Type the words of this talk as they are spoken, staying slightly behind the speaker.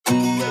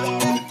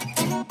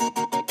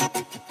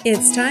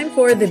It's time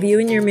for the View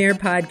in Your Mirror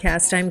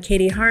podcast. I'm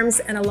Katie Harms,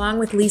 and along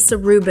with Lisa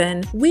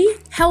Rubin, we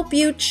help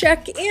you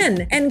check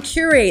in and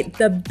curate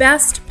the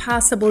best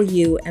possible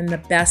you and the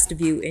best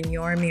view in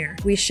your mirror.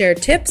 We share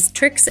tips,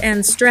 tricks,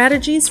 and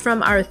strategies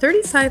from our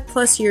 35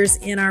 plus years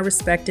in our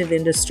respective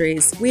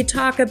industries. We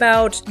talk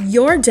about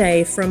your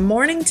day from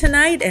morning to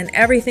night and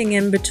everything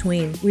in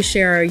between. We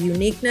share our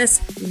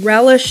uniqueness,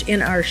 relish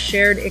in our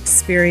shared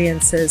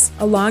experiences.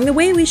 Along the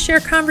way, we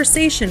share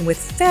conversation with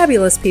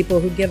fabulous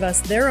people who give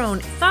us their own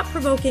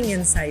thought-provoking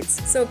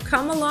insights. So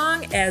come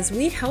along as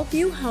we help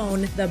you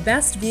hone the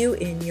best view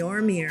in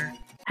your mirror.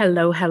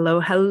 Hello, hello,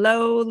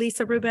 hello,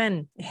 Lisa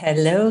Rubin.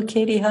 Hello,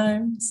 Katie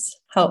Harms.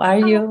 How are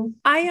you?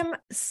 I am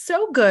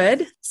so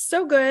good.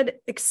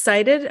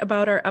 Excited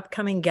about our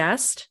upcoming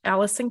guest,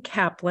 Allison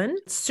Kaplan.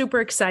 Super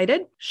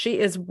excited. She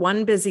is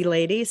one busy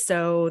lady,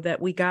 so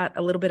that we got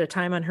a little bit of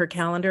time on her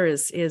calendar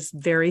is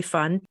very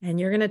fun.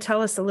 And you're going to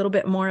tell us a little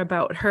bit more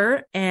about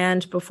her.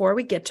 And before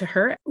we get to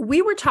her,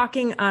 we were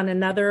talking on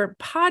another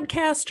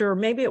podcast, or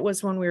maybe it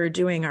was when we were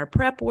doing our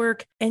prep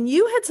work, and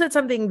you had said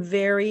something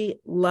very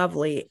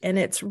lovely. And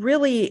it's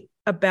really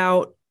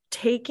about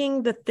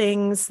taking the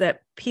things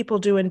that people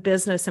do in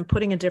business and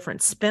putting a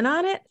different spin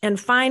on it and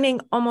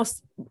finding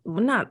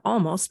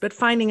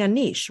finding a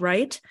niche,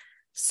 right?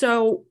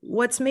 So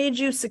what's made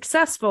you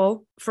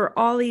successful for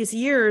all these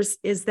years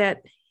is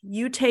that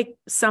you take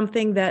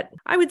something that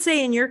I would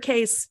say in your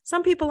case,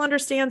 some people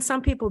understand,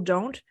 some people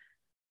don't,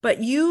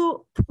 but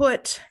you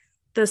put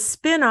the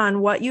spin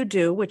on what you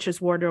do, which is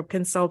wardrobe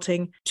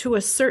consulting, to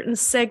a certain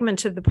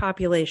segment of the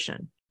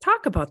population.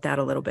 Talk about that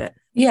a little bit.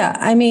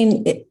 Yeah,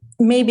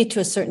 maybe to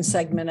a certain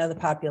segment of the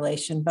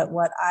population, but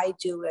what I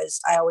do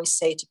is I always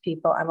say to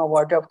people, I'm a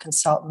wardrobe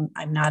consultant.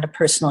 I'm not a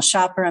personal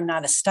shopper. I'm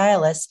not a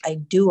stylist. I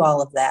do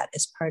all of that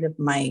as part of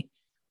my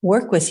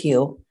work with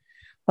you.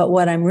 But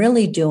what I'm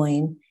really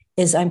doing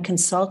is I'm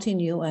consulting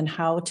you on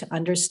how to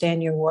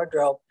understand your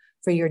wardrobe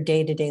for your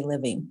day-to-day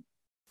living.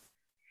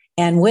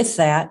 And with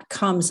that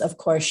comes, of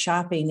course,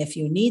 shopping if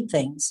you need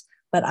things.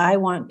 But I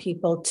want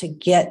people to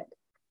get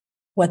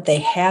what they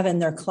have in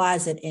their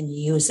closet and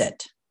use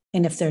it.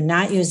 And if they're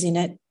not using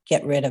it,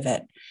 get rid of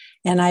it.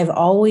 And I've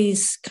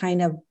always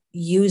kind of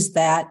used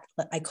that.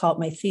 I call it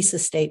my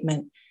thesis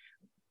statement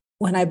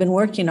when I've been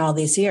working all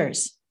these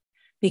years,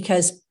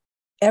 because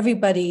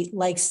everybody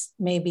likes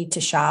maybe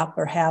to shop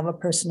or have a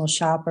personal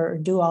shopper or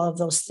do all of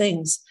those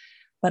things.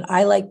 But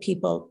I like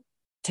people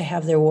to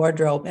have their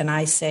wardrobe, and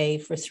I say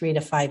for 3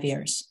 to 5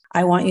 years.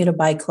 I want you to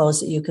buy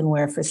clothes that you can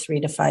wear for 3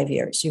 to 5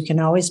 years. You can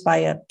always buy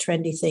a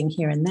trendy thing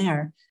here and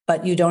there,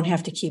 but you don't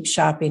have to keep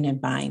shopping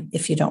and buying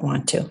if you don't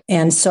want to.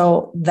 And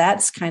so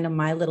that's kind of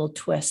my little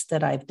twist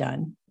that I've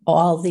done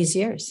all these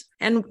years.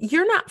 And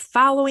you're not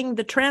following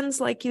the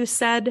trends, like you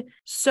said.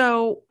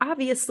 So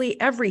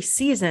obviously every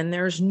season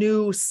there's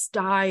new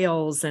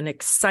styles and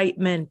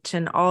excitement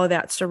and all of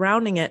that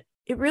surrounding it.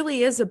 It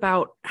really is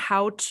about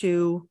how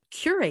to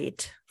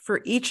curate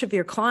for each of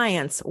your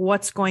clients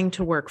what's going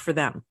to work for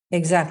them.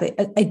 Exactly.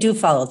 I do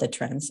follow the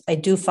trends. I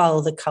do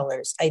follow the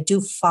colors. I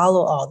do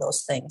follow all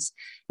those things.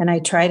 And I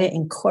try to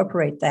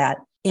incorporate that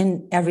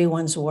in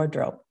everyone's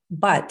wardrobe.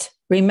 But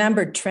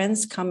remember,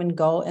 trends come and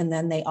go, and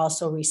then they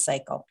also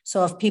recycle.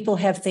 So if people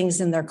have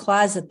things in their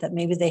closet that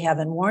maybe they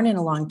haven't worn in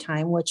a long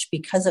time, which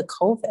because of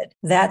COVID,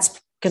 that's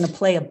going to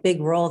play a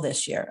big role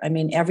this year. I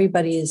mean,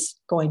 everybody is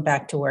going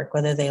back to work,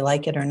 whether they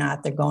like it or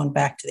not. They're going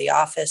back to the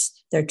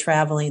office, they're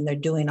traveling, they're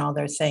doing all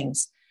their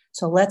things.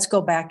 So let's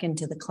go back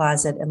into the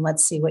closet and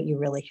let's see what you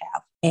really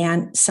have.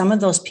 And some of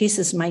those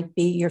pieces might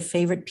be your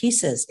favorite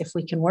pieces if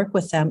we can work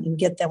with them and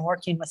get them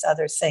working with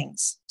other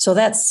things. So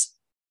that's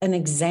an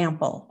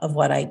example of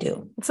what I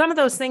do. Some of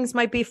those things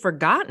might be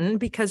forgotten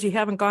because you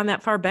haven't gone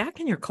that far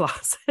back in your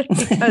closet.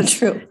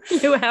 True.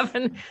 You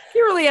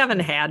really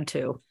haven't had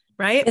to.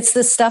 Right? It's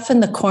the stuff in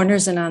the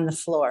corners and on the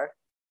floor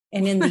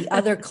and in the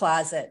other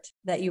closet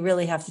that you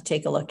really have to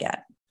take a look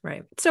at.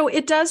 Right. So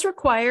it does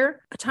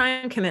require a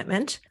time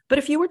commitment. But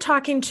if you were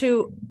talking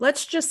to,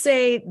 let's just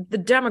say the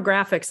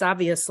demographics,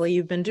 obviously,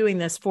 you've been doing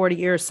this 40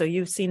 years. So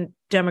you've seen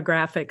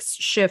demographics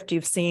shift.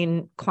 You've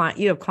seen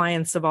you have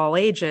clients of all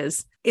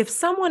ages. If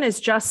someone is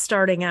just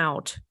starting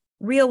out,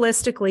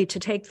 realistically, to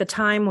take the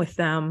time with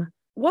them,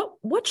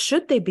 what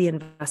should they be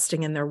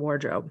investing in their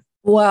wardrobe?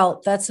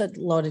 Well, that's a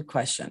loaded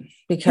question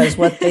because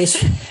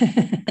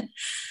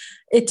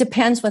it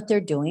depends what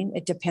they're doing.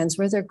 It depends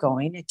where they're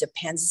going. It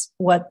depends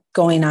what's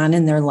going on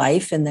in their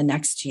life in the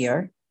next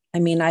year. I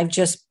mean, I've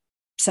just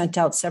sent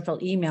out several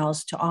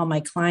emails to all my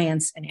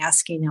clients and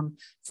asking them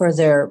for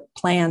their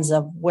plans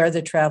of where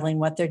they're traveling,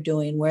 what they're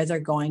doing, where they're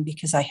going,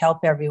 because I help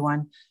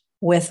everyone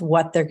with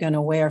what they're going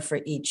to wear for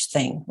each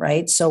thing,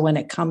 right? So when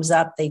it comes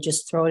up, they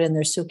just throw it in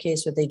their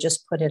suitcase or they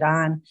just put it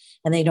on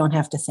and they don't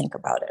have to think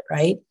about it,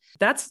 right?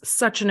 That's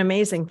such an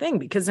amazing thing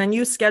because then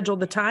you schedule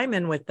the time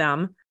in with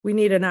them. We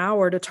need an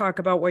hour to talk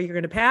about what you're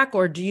going to pack,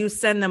 or do you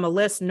send them a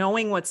list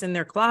knowing what's in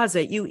their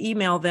closet? You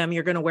email them,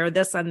 you're going to wear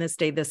this on this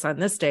day, this on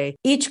this day.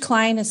 Each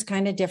client is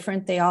kind of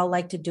different. They all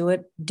like to do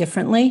it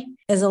differently.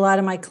 As a lot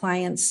of my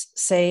clients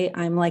say,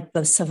 I'm like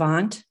the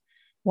savant.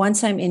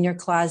 once I'm in your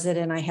closet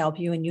and I help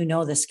you, and you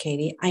know this,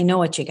 Katie, I know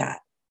what you got.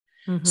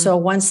 Mm-hmm. So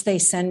once they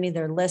send me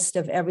their list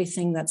of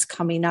everything that's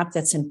coming up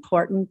that's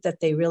important that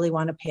they really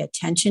want to pay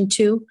attention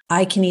to,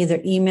 I can either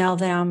email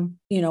them,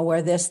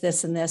 where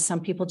this, and this.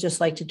 Some people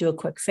just like to do a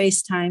quick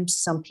FaceTime.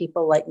 Some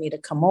people like me to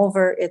come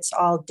over. It's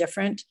all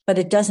different, but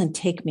it doesn't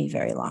take me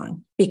very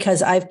long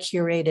because I've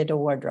curated a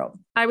wardrobe.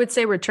 I would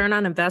say return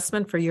on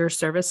investment for your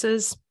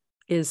services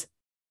is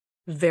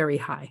very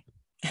high.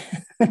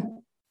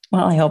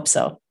 Well, I hope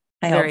so.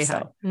 I hope so.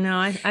 High. No,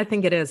 I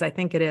think it is. I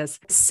think it is.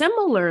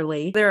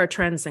 Similarly, there are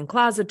trends in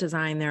closet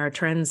design. There are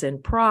trends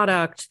in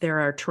product.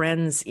 There are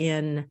trends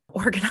in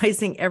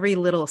organizing every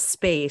little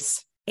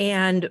space.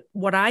 And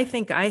what I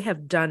think I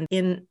have done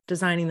in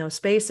designing those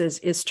spaces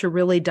is to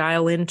really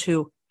dial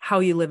into how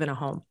you live in a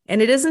home.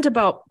 And it isn't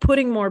about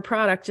putting more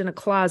product in a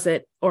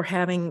closet or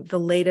having the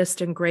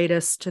latest and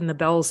greatest and the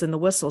bells and the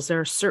whistles.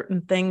 There are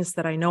certain things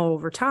that I know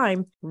over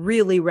time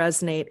really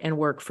resonate and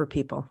work for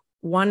people.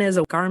 One is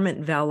a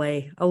garment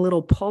valet, a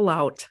little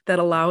pullout that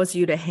allows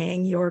you to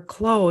hang your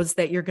clothes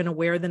that you're going to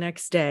wear the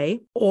next day,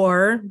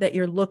 or that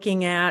you're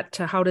looking at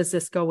how does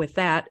this go with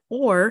that?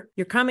 Or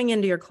you're coming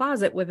into your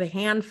closet with a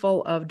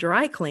handful of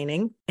dry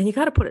cleaning and you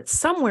got to put it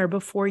somewhere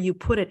before you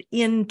put it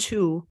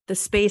into the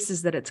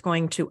spaces that it's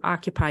going to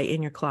occupy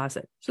in your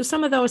closet. So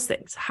some of those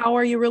things, how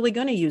are you really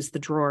going to use the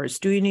drawers?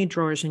 Do you need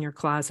drawers in your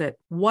closet?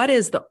 What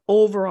is the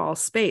overall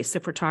space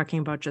if we're talking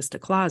about just a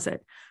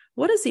closet?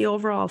 What is the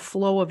overall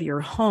flow of your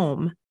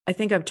home? I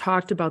think I've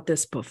talked about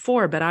this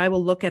before, but I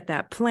will look at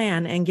that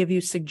plan and give you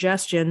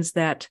suggestions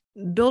that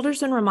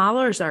builders and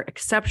remodelers are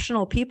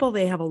exceptional people.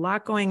 They have a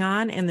lot going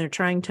on and they're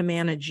trying to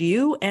manage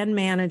you and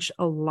manage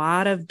a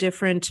lot of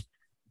different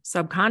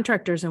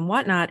subcontractors and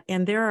whatnot.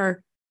 And there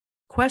are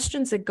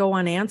questions that go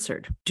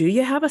unanswered. Do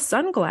you have a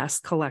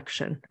sunglass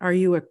collection?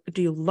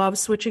 Do you love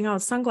switching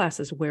out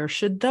sunglasses? Where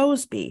should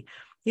those be?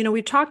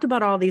 We talked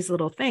about all these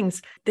little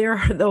things. There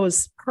are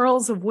those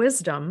pearls of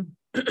wisdom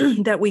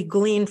that we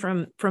glean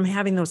from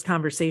having those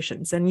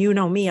conversations. And you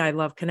know me, I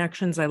love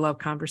connections. I love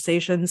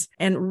conversations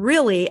and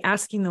really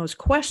asking those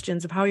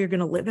questions of how you're going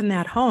to live in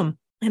that home.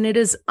 And it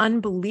is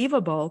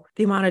unbelievable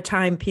the amount of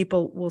time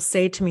people will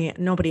say to me,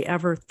 nobody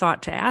ever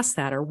thought to ask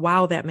that, or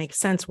wow, that makes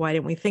sense. Why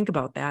didn't we think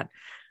about that?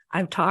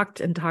 I've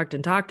talked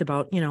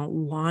about,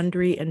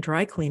 laundry and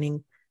dry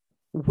cleaning.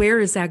 Where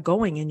is that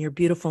going in your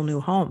beautiful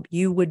new home?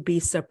 You would be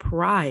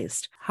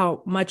surprised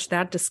how much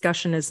that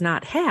discussion is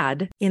not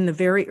had in the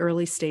very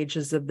early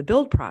stages of the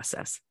build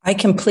process. I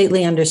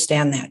completely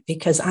understand that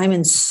because I'm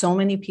in so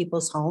many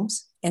people's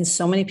homes and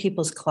so many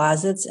people's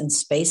closets and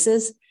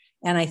spaces.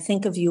 And I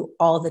think of you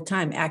all the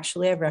time.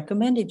 Actually, I've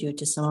recommended you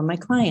to some of my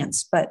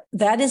clients, but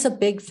that is a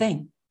big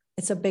thing.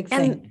 It's a big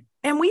thing.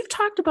 And we've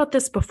talked about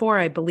this before,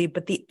 I believe,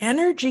 but the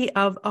energy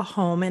of a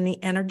home and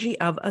the energy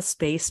of a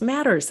space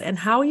matters, and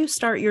how you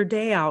start your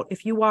day out.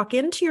 If you walk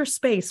into your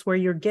space where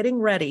you're getting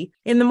ready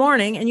in the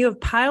morning and you have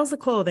piles of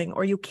clothing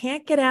or you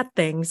can't get at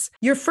things,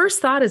 your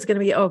first thought is going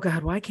to be, oh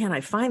God, why can't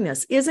I find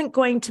this? Isn't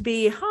going to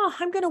be,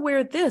 I'm going to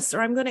wear this, or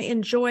I'm going to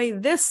enjoy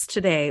this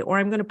today, or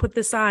I'm going to put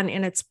this on.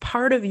 And it's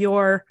part of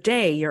your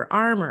day, your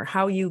armor,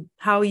 how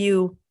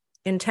you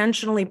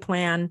intentionally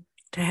plan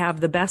to have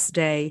the best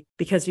day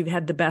because you've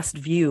had the best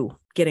view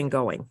getting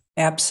going.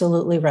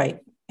 Absolutely right.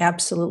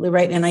 Absolutely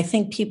right. And I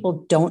think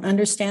people don't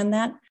understand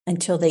that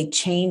until they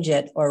change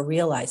it or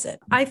realize it.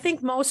 I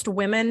think most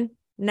women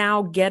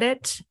now get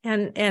it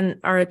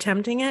and are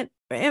attempting it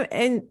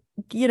and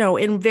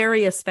in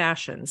various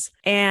fashions.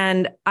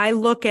 And I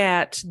look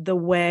at the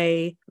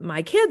way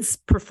my kids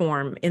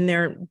perform in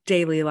their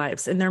daily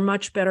lives, and they're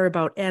much better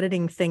about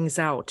editing things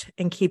out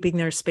and keeping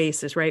their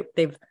spaces, right?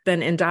 They've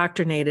been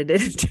indoctrinated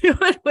into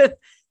it with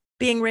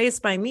being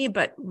raised by me,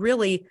 but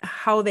really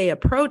how they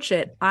approach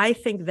it. I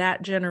think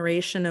that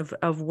generation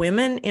of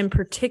women in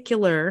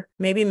particular,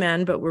 maybe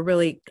men, but we're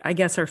really, I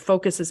guess our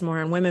focus is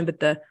more on women, but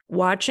the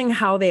watching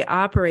how they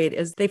operate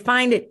is they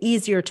find it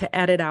easier to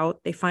edit out.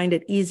 They find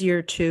it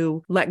easier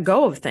to let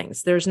go of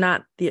things. There's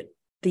not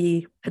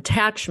the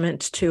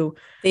attachment to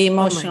the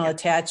emotional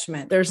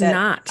attachment. There's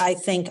not. I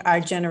think our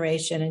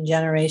generation and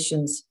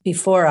generations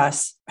before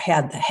us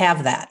have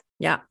that.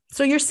 Yeah.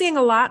 So you're seeing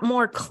a lot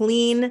more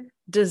clean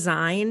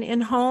design in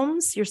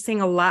homes. You're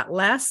seeing a lot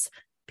less.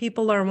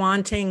 People are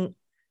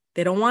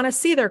they don't want to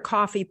see their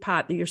coffee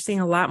pot. You're seeing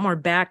a lot more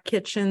back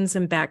kitchens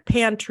and back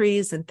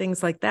pantries and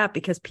things like that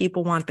because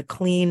people want the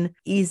clean,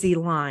 easy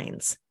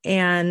lines.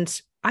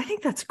 And I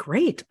think that's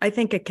great. I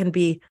think it can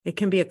be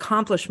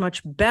accomplished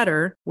much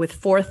better with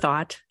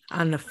forethought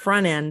on the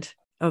front end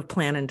of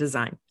plan and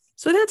design.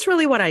 So that's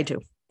really what I do.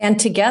 And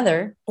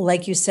together,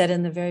 like you said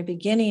in the very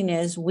beginning,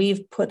 is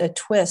we've put a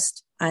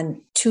twist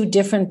on two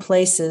different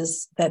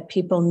places that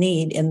people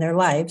need in their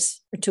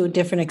lives, or two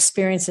different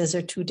experiences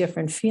or two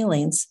different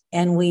feelings.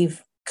 And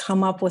we've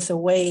come up with a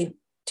way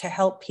to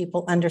help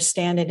people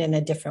understand it in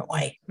a different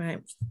way.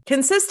 Right.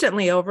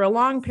 Consistently over a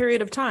long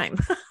period of time.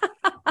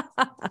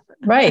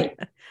 Right.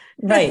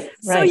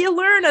 So you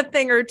learn a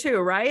thing or two,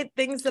 right?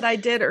 Things that I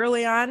did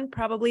early on,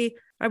 probably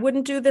I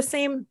wouldn't do the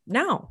same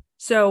now.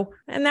 So,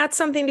 and that's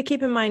something to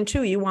keep in mind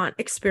too. You want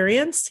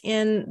experience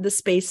in the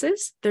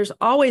spaces. There's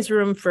always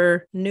room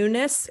for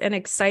newness and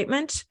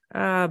excitement,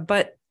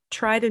 but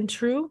tried and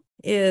true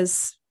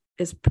is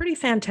pretty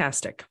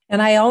fantastic.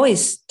 And I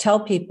always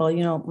tell people,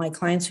 my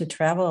clients who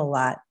travel a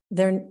lot,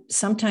 they're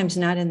sometimes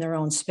not in their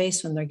own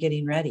space when they're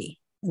getting ready,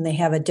 and they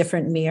have a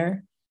different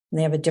mirror and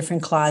they have a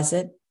different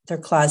closet. Their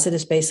closet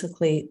is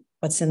basically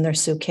what's in their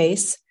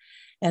suitcase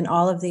and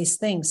all of these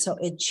things. So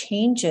it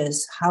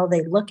changes how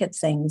they look at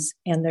things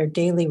and their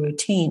daily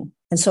routine.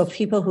 And so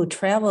people who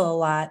travel a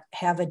lot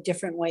have a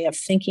different way of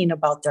thinking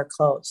about their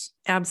clothes.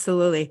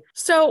 Absolutely.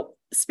 So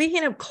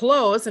speaking of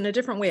clothes and a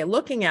different way of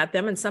looking at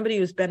them, and somebody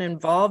who's been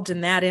involved in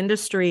that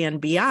industry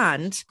and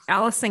beyond,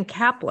 Allison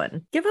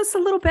Kaplan. Give us a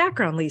little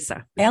background,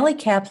 Lisa. Allie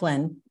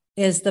Kaplan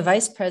is the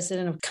Vice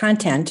President of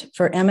Content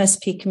for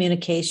MSP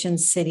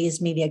Communications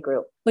Cities Media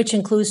Group, which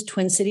includes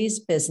Twin Cities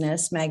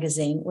Business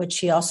magazine, which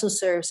she also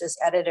serves as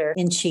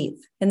editor-in-chief.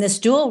 In this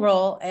dual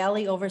role,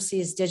 Allie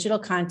oversees digital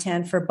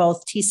content for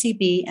both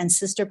TCB and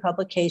sister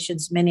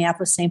publications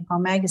Minneapolis-St. Paul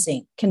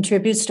magazine,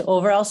 contributes to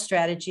overall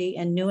strategy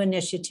and new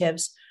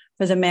initiatives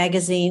for the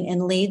magazine,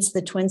 and leads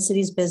the Twin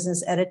Cities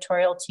Business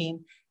editorial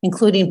team,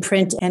 including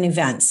print and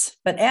events.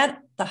 But at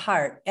the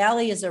heart,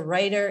 Allie is a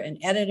writer, an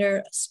editor,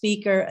 a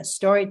speaker, a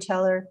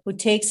storyteller who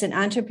takes an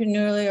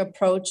entrepreneurial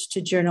approach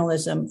to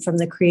journalism, from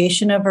the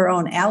creation of her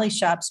own Allie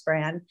Shops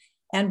brand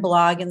and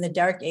blog in the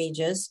dark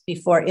ages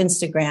before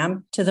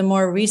Instagram, to the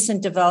more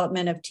recent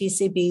development of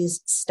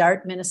TCB's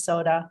Start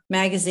Minnesota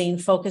magazine,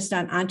 focused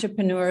on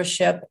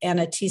entrepreneurship, and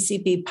a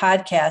TCB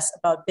podcast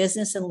about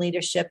business and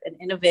leadership and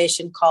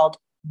innovation called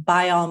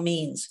By All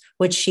Means,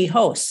 which she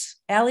hosts.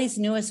 Allie's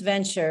newest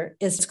venture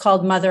is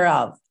called Mother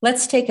Of.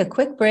 Let's take a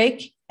quick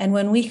break, and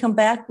when we come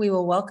back, we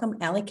will welcome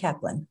Allie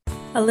Kaplan.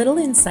 A little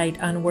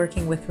insight on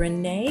working with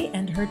Renee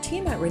and her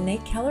team at Renee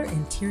Keller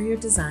Interior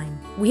Design.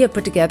 We have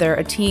put together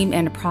a team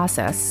and a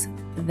process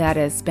that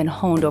has been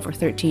honed over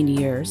 13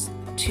 years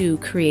to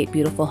create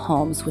beautiful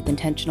homes with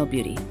intentional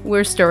beauty.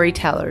 We're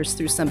storytellers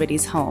through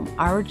somebody's home.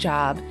 Our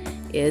job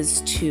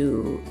is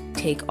to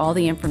take all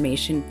the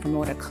information from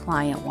what a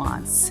client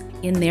wants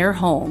in their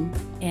home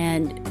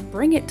and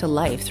bring it to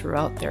life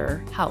throughout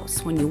their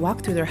house. When you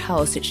walk through their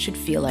house, it should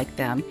feel like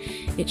them.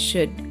 It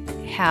should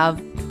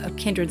have a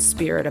kindred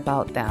spirit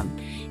about them.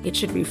 It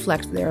should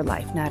reflect their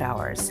life, not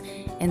ours.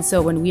 And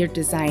so when we are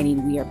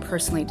designing, we are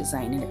personally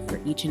designing it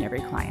for each and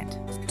every client.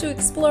 To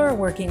explore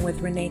working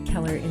with Renee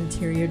Keller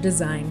Interior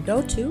Design,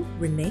 go to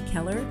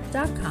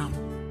reneekeller.com.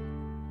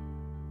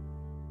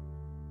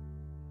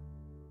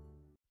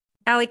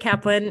 Allie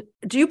Kaplan,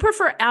 do you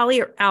prefer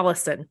Allie or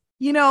Allison?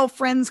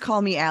 Friends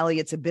call me Allie.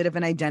 It's a bit of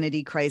an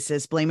identity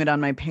crisis. Blame it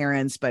on my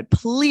parents, but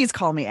please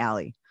call me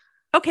Allie.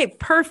 Okay,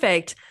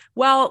 perfect.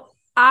 Well,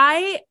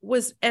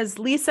 as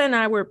Lisa and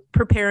I were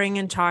preparing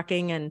and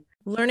talking and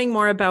learning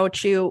more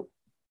about you,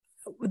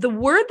 the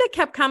word that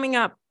kept coming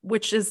up,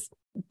 which has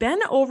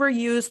been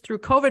overused through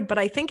COVID, but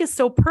I think is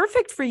so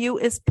perfect for you,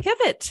 is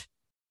pivot.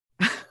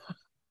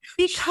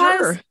 Because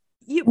Sure.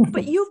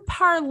 you've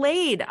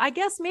parlayed, I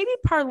guess maybe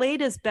parlayed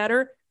is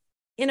better,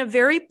 in a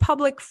very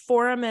public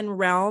forum and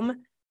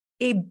realm,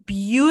 a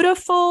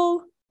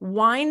beautiful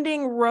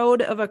winding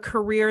road of a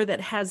career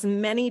that has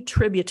many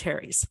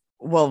tributaries.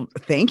 Well,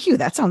 thank you.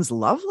 That sounds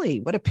lovely.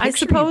 What a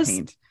picture you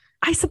paint.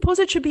 I suppose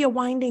it should be a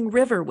winding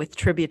river with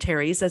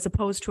tributaries as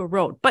opposed to a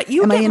road. But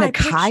you Am I get in my a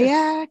picture.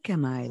 kayak?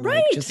 Am I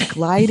Right. just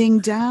gliding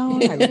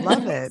down? I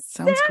love it.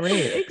 Sounds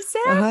great.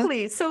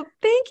 Exactly. So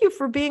thank you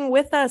for being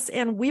with us.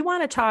 And we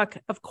want to talk,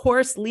 of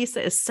course,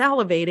 Lisa is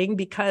salivating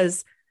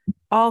because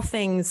all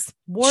things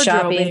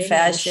wardrobe,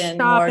 fashion,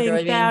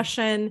 wardrobing.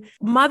 fashion,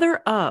 Mother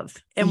Of.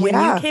 And when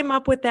you came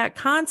up with that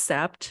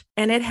concept,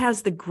 and it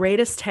has the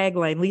greatest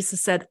tagline, Lisa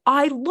said,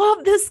 I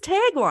love this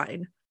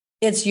tagline.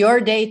 It's your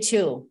day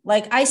too.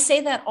 Like I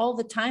say that all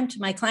the time to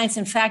my clients.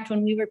 In fact,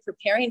 when we were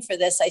preparing for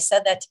this, I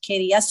said that to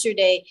Katie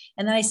yesterday.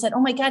 And then I said,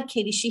 oh my God,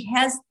 Katie, she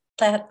has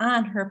that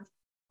on her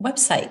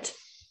website.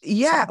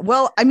 Yeah.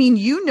 Well, I mean,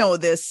 you know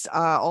this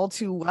all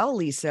too well,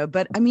 Lisa,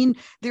 but I mean,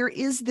 there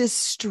is this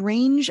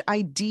strange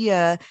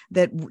idea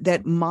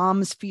that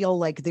moms feel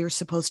like they're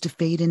supposed to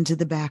fade into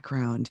the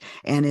background,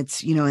 and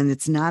it's, and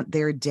it's not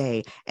their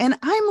day. And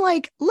I'm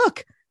like,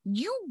 look,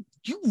 you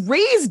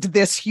raised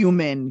this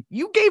human.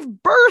 You gave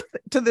birth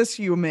to this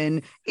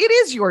human. It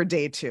is your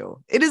day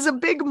too. It is a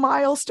big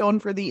milestone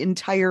for the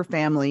entire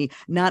family,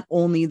 not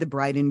only the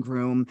bride and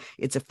groom.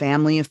 It's a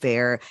family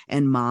affair,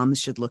 and moms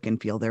should look and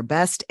feel their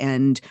best.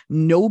 And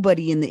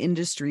nobody in the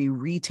industry,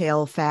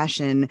 retail,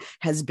 fashion,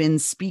 has been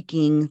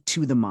speaking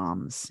to the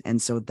moms.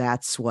 And so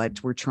that's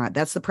what we're trying.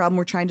 That's the problem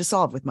we're trying to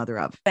solve with Mother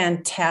Of.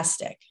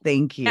 Fantastic.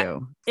 Thank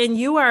you. And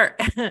you are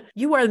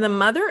the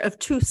mother of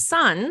 2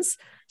 sons.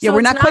 Yeah, So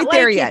we're it's not quite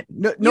there like yet.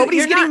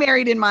 Nobody's getting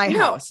married in my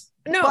house.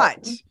 No,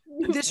 but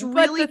this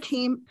really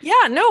came.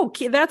 Yeah, no,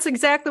 that's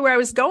exactly where I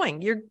was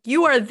going.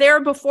 You are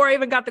there before I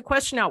even got the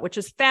question out, which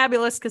is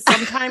fabulous because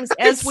sometimes,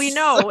 as we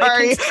know,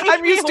 sorry,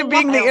 I'm used to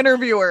being the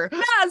interviewer.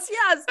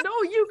 Yes. No,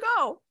 you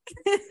go.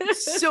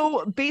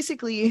 So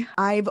basically,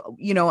 I'm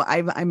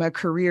a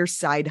career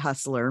side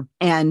hustler,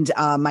 and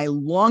my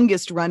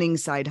longest running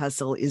side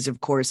hustle is,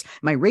 of course,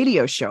 my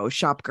radio show,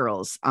 Shop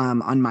Girls,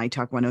 on My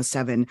Talk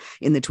 107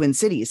 in the Twin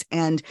Cities.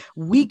 And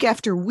week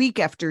after week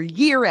after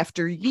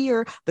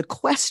year, the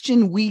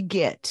question we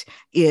get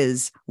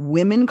is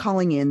women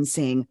calling in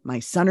saying, my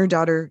son or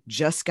daughter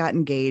just got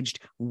engaged.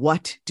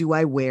 What do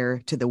I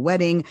wear to the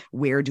wedding?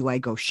 Where do I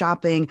go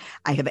shopping?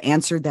 I have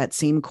answered that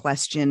same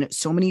question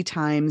so many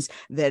times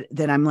that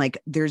I'm like,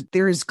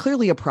 there is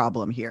clearly a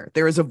problem here.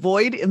 There is a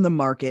void in the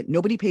market.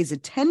 Nobody pays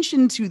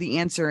attention to the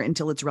answer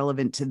until it's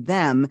relevant to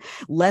them.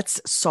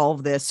 Let's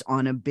solve this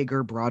on a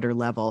bigger, broader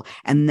level.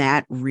 And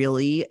that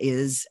really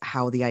is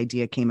how the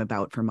idea came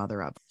about for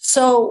Mother Of.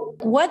 So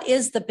what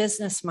is the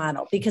business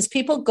model? Because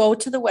people go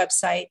to the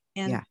website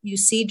and you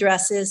see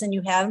dresses and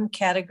you have them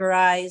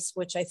categorized,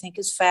 which I think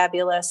is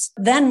fabulous.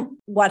 Then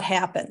what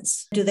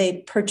happens? Do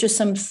they purchase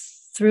them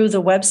through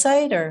the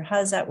website, or how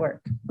does that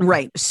work?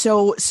 Right.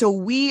 So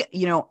we,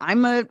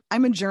 I'm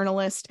a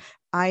journalist.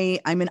 I'm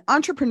an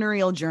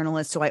entrepreneurial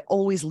journalist, so I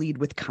always lead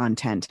with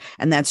content,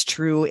 and that's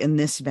true in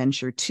this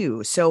venture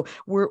too. So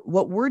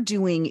what we're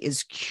doing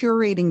is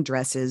curating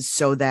dresses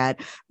so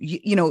that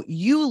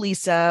you,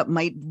 Lisa,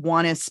 might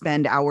want to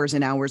spend hours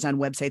and hours on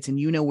websites and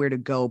you know where to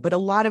go, but a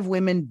lot of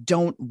women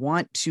don't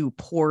want to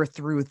pour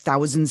through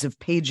thousands of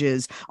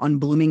pages on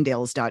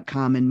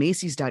Bloomingdale's.com and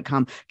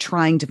Macy's.com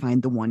trying to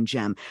find the one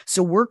gem.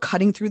 So we're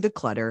cutting through the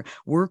clutter.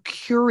 We're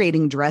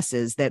curating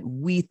dresses that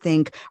we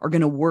think are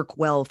going to work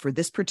well for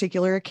this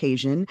particular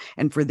occasion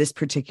and for this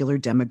particular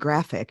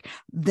demographic.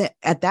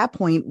 At that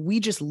point, we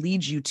just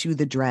lead you to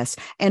the dress,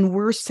 and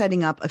we're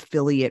setting up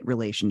affiliate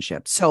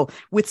relationships. So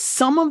with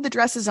some of the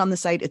dresses on the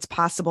site, it's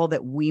possible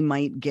that we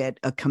might get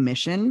a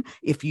commission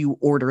if you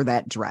order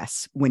that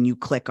dress when you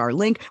click our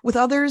link. With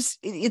others,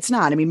 it's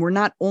not. I mean, we're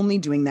not only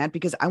doing that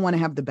because I want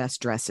to have the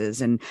best dresses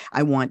and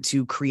I want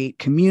to create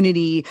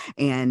community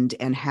and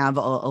have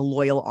a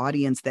loyal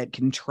audience that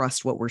can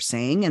trust what we're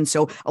saying. And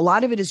so a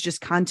lot of it is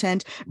just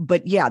content.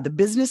 But yeah, the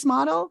business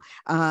model,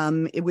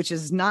 which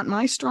is not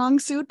my strong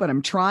suit, but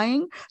I'm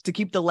trying to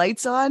keep the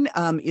lights on,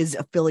 is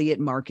affiliate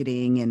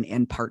marketing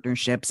and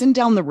partnerships. And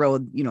down the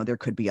road, there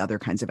could be other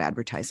kinds of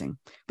advertising,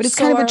 but it's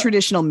kind of a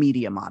traditional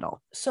media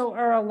model. So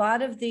are a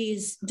lot of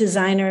these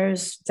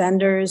designers,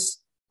 vendors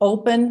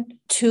open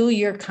to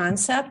your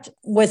concept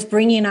with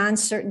bringing on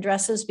certain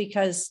dresses?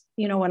 Because,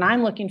 when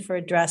I'm looking for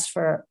a dress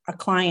for a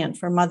client,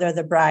 for Mother of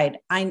the Bride,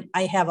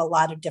 I have a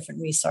lot of different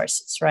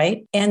resources,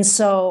 right? And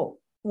so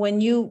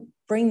when you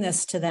bring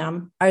this to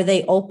them, are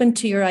they open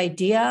to your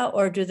idea,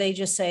 or do they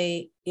just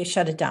say, you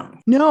shut it down?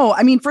 No,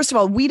 I mean, first of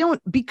all, we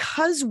don't,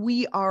 because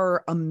we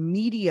are a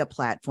media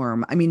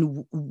platform. I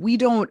mean, we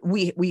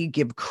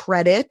give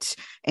credit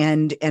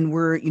and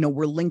we're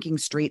linking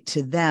straight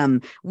to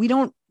them. We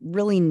don't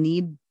really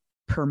need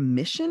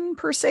permission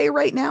per se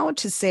right now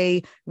to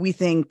say, we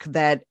think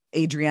that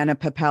Adriana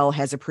Papel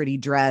has a pretty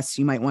dress.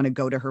 You might want to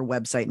go to her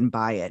website and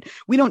buy it.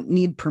 We don't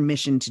need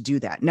permission to do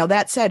that. Now,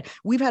 that said,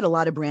 we've had a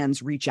lot of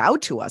brands reach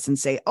out to us and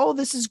say, oh,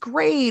 this is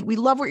great. We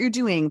love what you're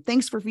doing.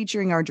 Thanks for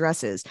featuring our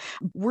dresses.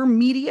 We're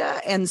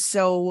media. And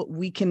so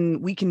we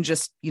can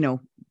just,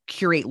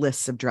 curate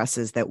lists of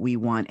dresses that we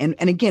want. And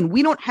again,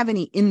 we don't have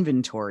any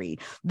inventory.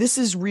 This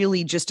is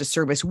really just a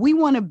service. We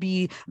want to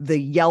be the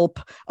Yelp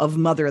of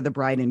Mother of the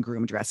Bride and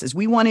Groom dresses.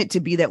 We want it to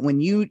be that when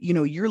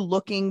you're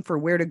looking for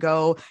where to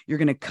go, you're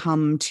going to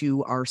come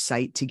to our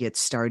site to get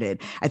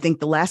started. I think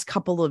the last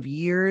couple of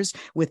years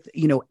with,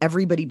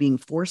 everybody being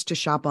forced to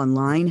shop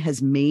online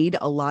has made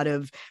a lot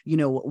of,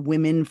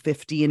 women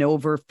 50 and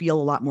over feel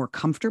a lot more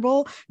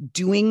comfortable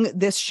doing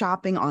this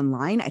shopping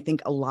online. I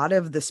think a lot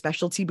of the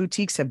specialty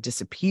boutiques have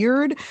disappeared.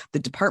 The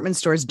department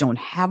stores don't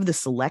have the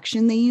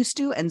selection they used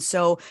to. And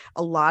so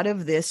a lot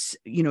of this,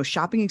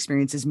 shopping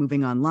experience is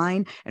moving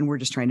online, and we're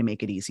just trying to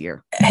make it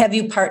easier. Have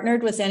you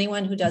partnered with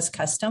anyone who does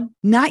custom?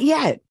 Not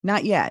yet.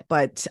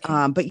 But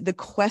the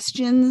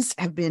questions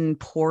have been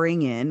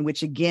pouring in,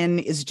 which again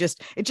is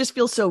it just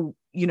feels so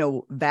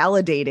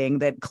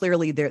validating that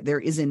clearly there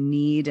is a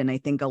need. And I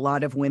think a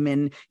lot of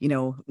women,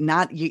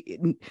 not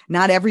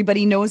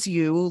everybody knows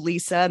you,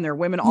 Lisa, and there are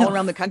women all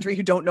around the country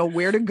who don't know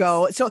where to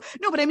go. So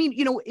no, but I mean,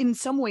 in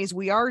some ways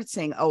we are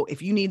saying, oh,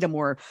 if you need a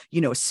more,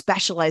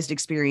 specialized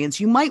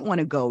experience, you might want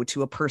to go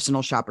to a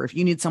personal shopper if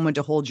you need someone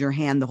to hold your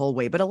hand the whole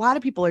way. But a lot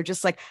of people are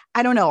just like,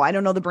 I don't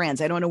know the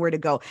brands. I don't know where to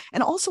go.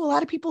 And also a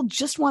lot of people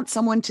just want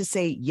someone to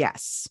say,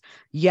 yes,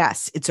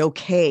 it's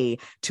okay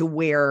to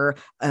wear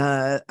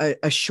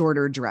a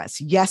shorter dress.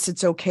 Yes,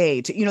 it's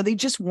okay to, they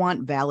just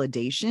want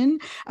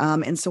validation.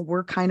 And so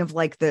we're kind of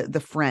like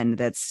the friend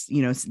that's,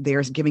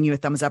 they're giving you a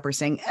thumbs up or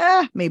saying,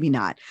 maybe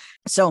not.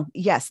 So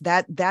yes,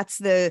 that's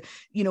the,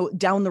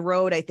 down the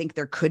road, I think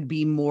there could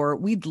be more.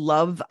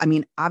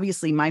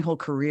 Obviously my whole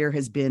career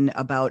has been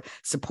about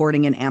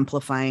supporting and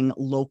amplifying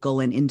local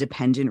and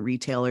independent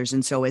retailers.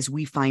 And so as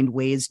we find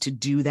ways to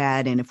do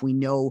that, and if we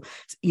know,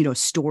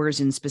 stores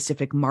in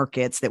specific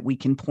markets that we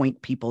can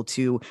point people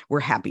to, we're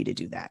happy to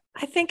do that.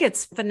 I think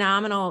it's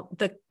phenomenal.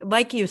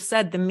 Like you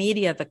said, the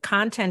media, the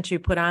content you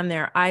put on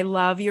there. I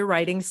love your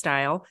writing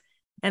style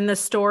and the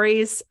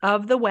stories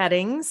of the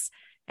weddings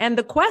and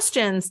the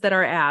questions that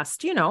are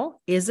asked.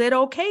 Is it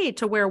okay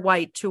to wear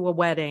white to a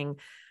wedding?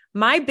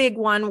 My big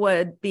one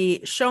would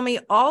be show me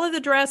all of the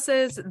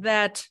dresses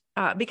that,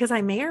 because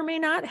I may or may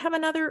not have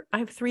I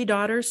have 3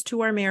 daughters,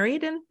 2 are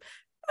married, and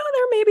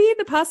there may be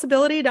the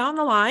possibility down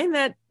the line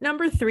that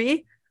number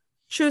 3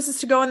 chooses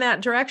to go in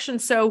that direction.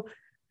 So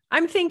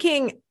I'm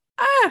thinking,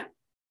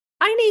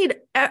 I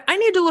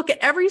need to look at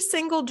every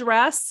single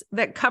dress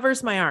that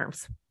covers my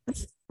arms.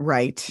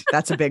 Right.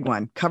 That's a big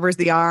one. Covers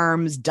the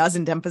arms,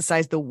 doesn't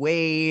emphasize the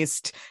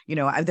waist.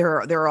 There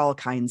are all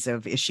kinds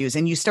of issues.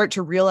 And you start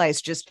to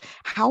realize just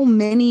how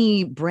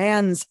many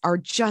brands are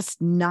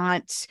just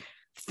not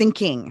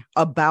thinking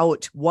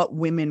about what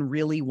women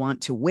really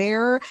want to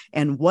wear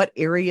and what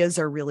areas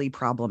are really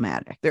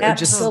problematic. They're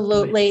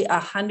absolutely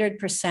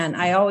 100%.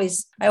 I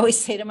always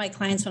say to my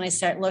clients when I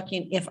start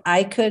looking, if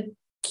I could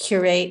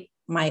curate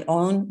my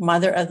own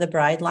Mother of the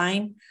Bride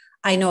line,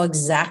 I know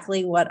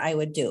exactly what I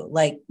would do.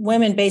 Like,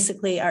 women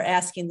basically are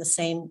asking the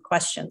same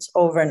questions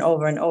over and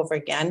over and over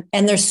again.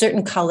 And there's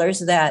certain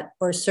colors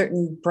or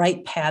certain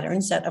bright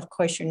patterns that, of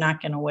course, you're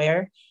not going to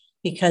wear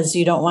because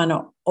you don't want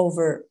to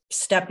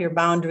overstep your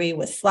boundary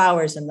with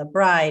flowers and the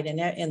bride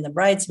and the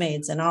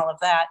bridesmaids and all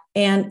of that.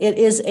 And it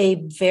is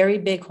a very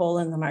big hole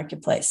in the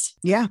marketplace.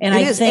 Yeah. And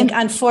I think,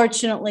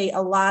 unfortunately,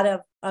 a lot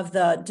of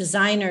the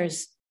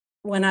designers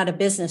went out of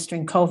business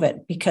during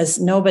COVID because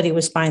nobody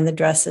was buying the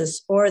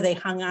dresses, or they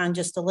hung on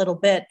just a little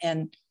bit,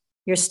 and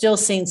you're still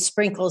seeing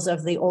sprinkles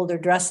of the older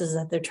dresses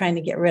that they're trying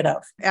to get rid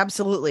of.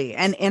 Absolutely.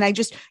 And I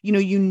just,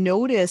 you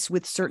notice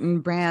with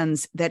certain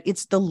brands that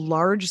it's the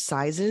large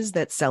sizes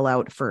that sell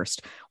out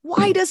first.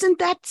 Why doesn't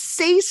that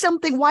say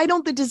something? Why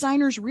don't the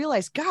designers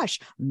realize, gosh,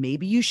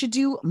 maybe you should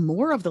do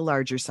more of the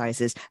larger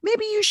sizes.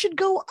 Maybe you should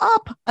go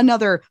up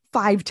another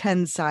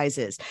 5-10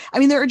 sizes. I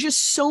mean, there are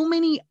just so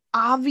many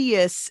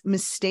obvious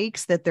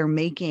mistakes that they're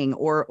making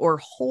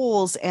or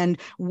holes and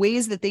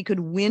ways that they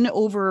could win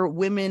over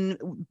women,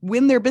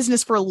 win their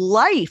business for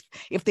life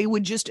if they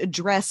would just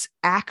address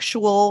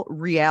actual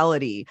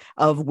reality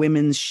of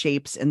women's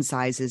shapes and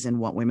sizes and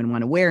what women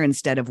want to wear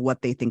instead of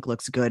what they think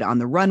looks good on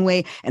the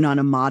runway and on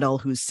a model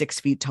who's 6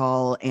 feet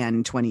tall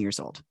and 20 years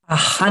old.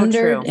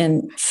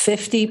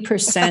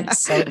 150%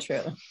 so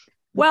true.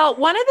 Well,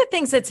 one of the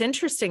things that's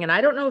interesting, and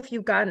I don't know if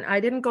I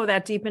didn't go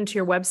that deep into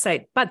your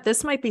website, but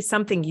this might be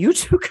something you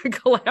two could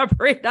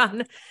collaborate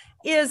on,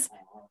 is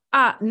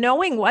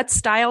knowing what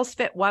styles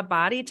fit what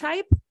body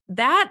type.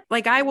 That,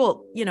 like, I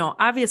will,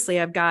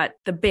 obviously I've got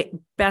the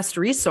best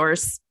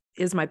resource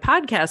is my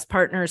podcast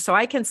partner. So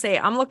I can say,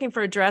 I'm looking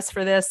for a dress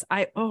for this.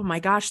 Oh my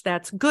gosh,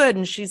 that's good.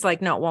 And she's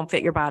like, no, it won't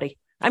fit your body.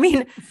 I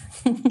mean,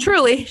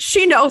 truly,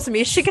 she knows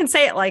me. She can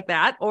say it like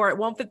that, or it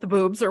won't fit the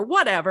boobs or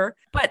whatever.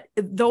 But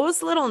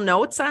those little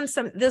notes on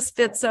this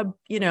fits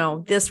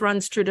this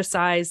runs true to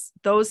size,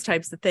 those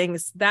types of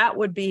things, that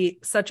would be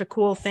such a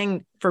cool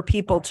thing for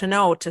people to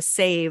know, to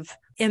save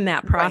in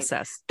that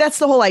process. Right. That's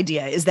the whole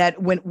idea, is that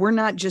when we're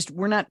not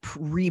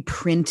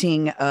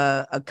reprinting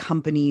a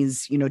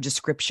company's,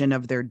 description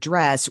of their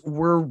dress,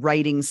 we're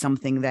writing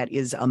something that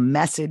is a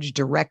message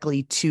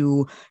directly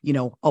to,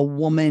 a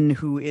woman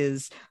who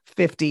is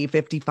 50,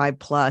 55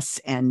 plus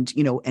and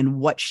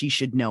what she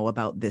should know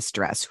about this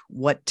dress,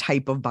 what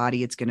type of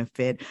body it's going to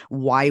fit,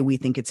 why we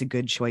think it's a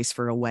good choice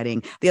for a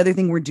wedding. The other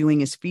thing we're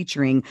doing is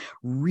featuring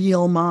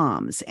real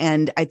moms.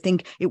 And I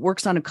think it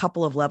works on a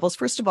couple of levels.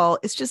 First of all,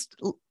 it's just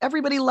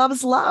everybody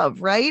loves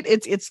love, right?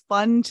 It's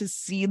fun to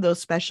see those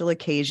special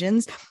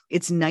occasions.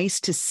 It's nice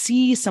to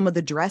see some of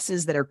the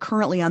dresses that are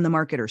currently on the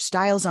market or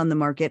styles on the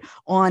market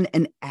on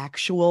an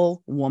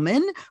actual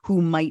woman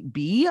who might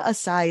be a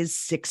size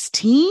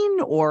 16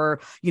 or,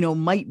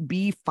 might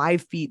be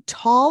 5 feet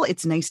tall.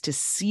 It's nice to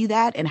see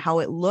that and how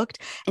it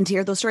looked and to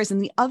hear those stories.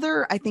 And the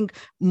other, I think,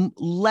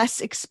 less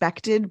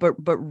expected, but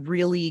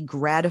really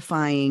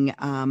gratifying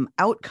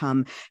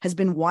outcome has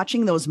been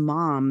watching those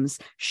moms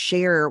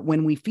share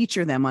when we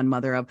feature them on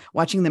Mother Of,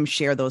 watching them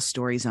share those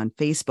stories on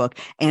Facebook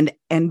and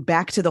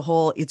back to the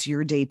whole, it's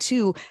your day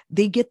too.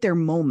 They get their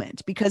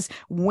moment, because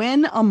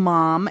when a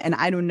mom, and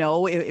I don't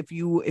know if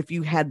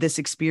you had this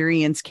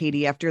experience,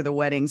 Katie, after the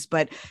weddings,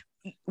 but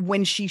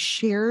when she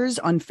shares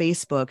on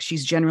Facebook,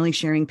 she's generally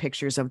sharing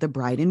pictures of the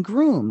bride and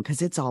groom because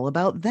it's all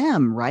about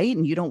them, right?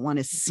 And you don't want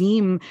to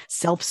seem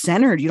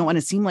self-centered. You don't want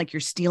to seem like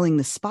you're stealing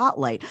the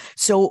spotlight.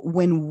 So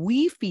when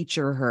we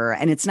feature her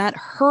and it's not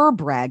her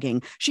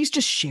bragging, she's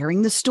just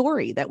sharing the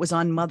story that was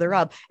on Mother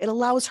Of. It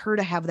allows her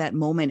to have that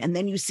moment. And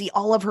then you see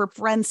all of her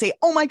friends say,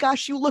 oh my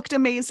gosh, you looked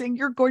amazing.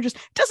 You're gorgeous.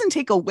 It doesn't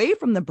take away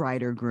from the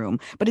bride or groom,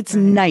 but it's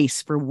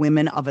nice for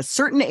women of a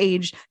certain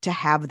age to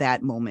have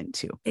that moment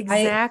too.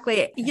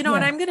 Exactly.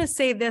 And I'm going to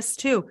say this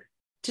too,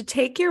 to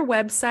take your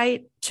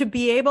website, to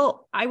be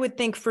able, I would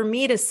think for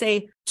me to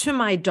say to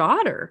my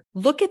daughter,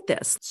 look at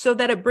this, so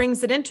that it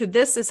brings it into,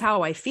 this is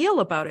how I feel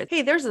about it.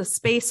 Hey, there's a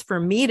space for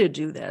me to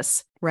do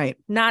this. Right.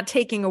 Not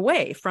taking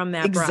away from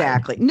that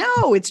Exactly. bride.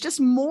 No, it's just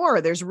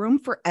more. There's room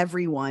for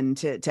everyone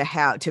to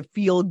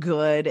feel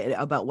good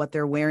about what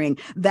they're wearing.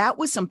 That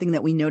was something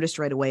that we noticed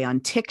right away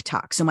on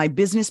TikTok. So my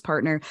business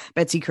partner,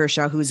 Betsy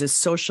Kershaw, who's a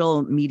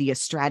social media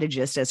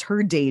strategist as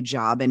her day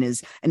job and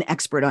is an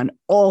expert on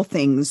all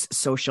things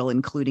social,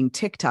 including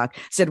TikTok,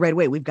 said right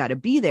away, we've got to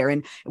be there.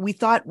 And we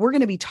thought we're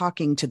going to be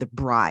talking to the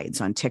brides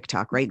on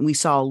TikTok, right? And we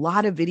saw a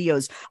lot of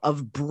videos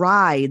of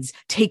brides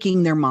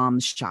taking their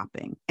moms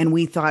shopping. And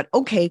we thought,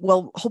 okay,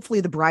 well, hopefully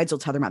the brides will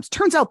tell their moms.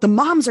 Turns out the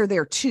moms are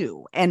there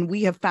too. And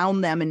we have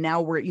found them. And now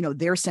we're,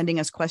 they're sending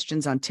us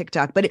questions on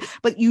TikTok.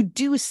 But you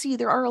do see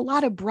there are a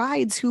lot of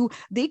brides who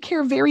they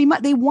care very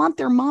much. They want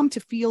their mom to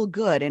feel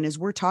good. And as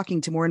we're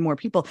talking to more and more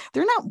people,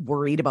 they're not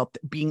worried about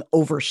being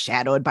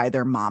overshadowed by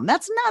their mom.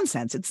 That's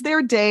nonsense. It's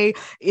their day.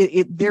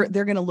 They're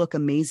going to look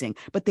amazing,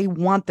 but they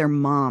want their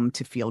mom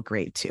to feel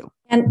great too.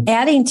 And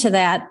adding to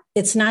that,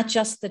 it's not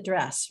just the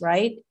dress,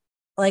 right?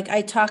 Like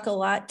I talk a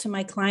lot to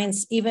my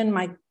clients, even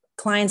my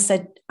clients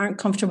that aren't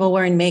comfortable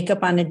wearing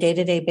makeup on a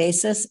day-to-day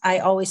basis. I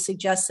always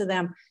suggest to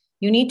them,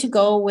 you need to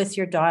go with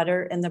your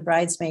daughter and the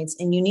bridesmaids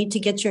and you need to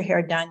get your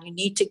hair done. You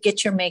need to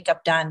get your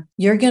makeup done.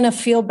 You're going to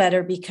feel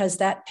better because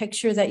that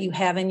picture that you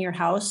have in your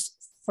house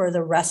for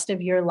the rest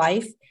of your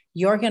life,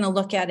 you're going to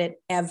look at it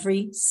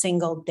every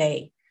single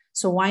day.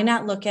 So why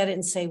not look at it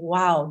and say,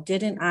 wow,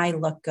 didn't I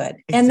look good?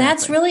 Exactly. And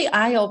that's really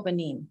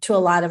eye-opening to a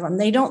lot of them.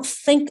 They don't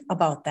think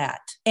about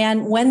that.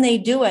 And when they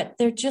do it,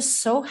 they're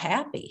just so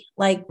happy.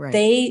 Like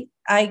right.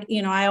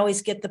 I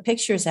always get the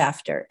pictures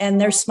after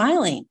and they're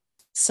smiling.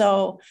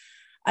 So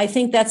I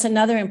think that's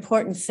another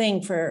important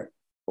thing for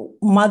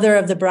mother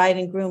of the bride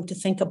and groom to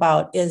think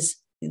about is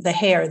the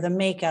hair, the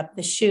makeup,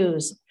 the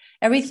shoes,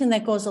 everything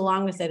that goes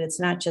along with it.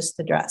 It's not just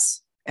the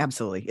dress.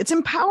 Absolutely. It's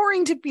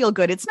empowering to feel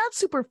good. It's not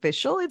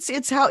superficial. It's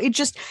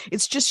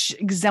just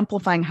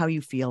exemplifying how you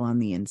feel on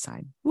the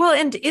inside. Well,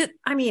 and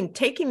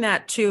taking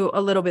that to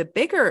a little bit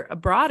bigger, a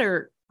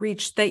broader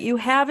reach that you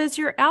have is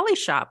your alley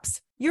shops.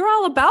 You're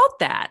all about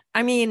that.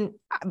 I mean,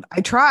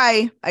 I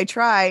try.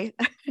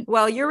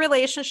 Well, your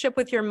relationship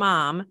with your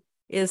mom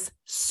is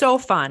so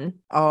fun.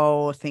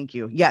 Oh, thank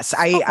you. Yes.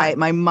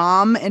 My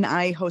mom and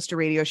I host a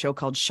radio show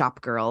called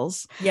Shop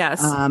Girls.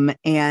 Yes.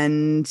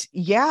 And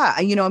yeah,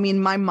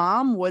 my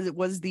mom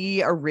was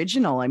the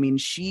original. I mean,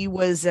 she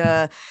was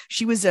an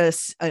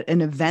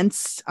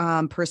events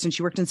person.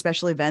 She worked in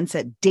special events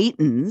at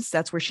Dayton's.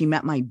 That's where she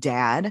met my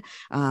dad.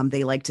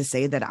 They like to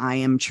say that I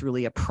am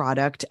truly a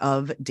product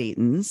of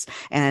Dayton's,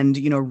 and,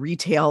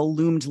 retail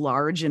loomed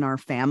large in our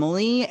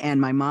family.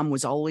 And my mom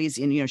was always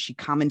she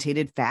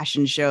commentated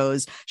fashion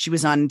shows. She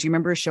was on, do you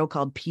remember a show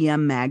called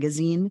PM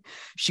Magazine?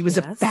 She was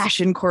a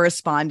fashion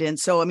correspondent.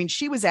 So,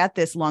 she was at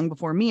this long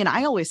before me. And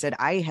I always said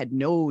I had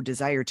no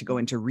desire to go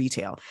into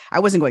retail. I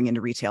wasn't going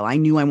into retail. I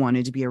knew I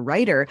wanted to be a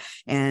writer,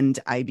 and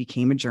I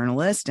became a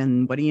journalist.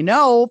 And what do you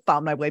know,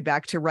 found my way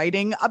back to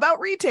writing about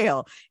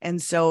retail.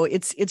 And so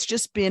it's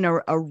just been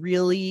a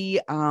really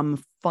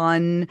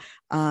fun,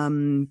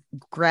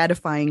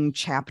 gratifying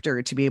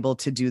chapter to be able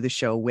to do the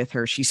show with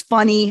her. She's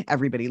funny.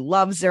 Everybody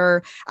loves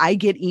her. I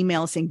get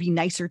emails saying, be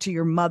nicer to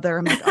your mother.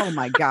 I'm like, oh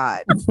my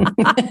God,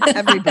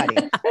 everybody,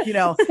 but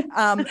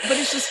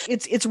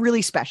it's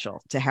really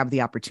special to have the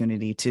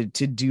opportunity to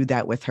do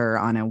that with her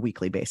on a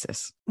weekly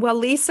basis. Well,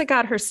 Lisa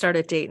got her start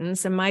at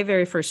Dayton's, and my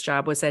very first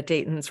job was at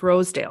Dayton's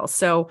Rosedale.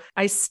 So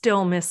I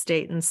still miss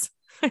Dayton's.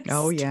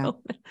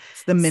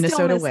 It's the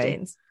Minnesota way.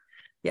 Dayton's.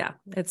 Yeah,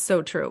 it's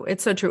so true.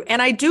 It's so true. And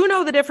I do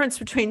know the difference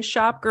between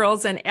Shop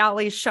Girls and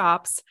alley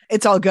shops.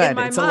 It's all good.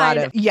 It's a lot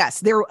of,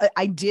 yes,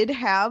 I did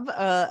have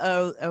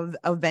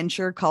a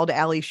venture called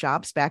Alley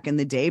Shops back in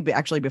the day, but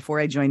actually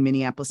before I joined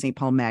Minneapolis St.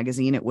 Paul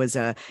Magazine, it was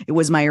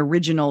my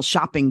original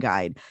shopping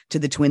guide to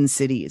the Twin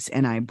Cities.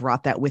 And I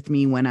brought that with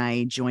me when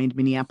I joined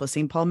Minneapolis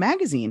St. Paul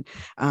Magazine.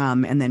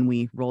 And then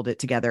we rolled it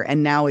together.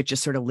 And now it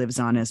just sort of lives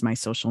on as my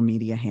social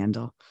media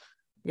handle.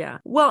 Yeah.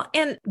 Well,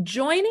 and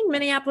joining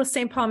Minneapolis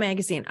St. Paul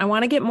Magazine, I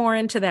want to get more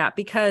into that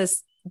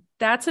because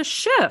that's a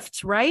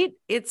shift, right?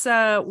 It's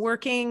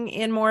working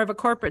in more of a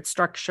corporate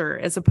structure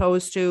as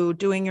opposed to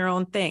doing your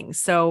own thing.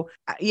 So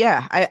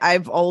yeah,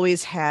 I've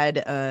always had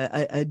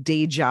a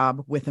day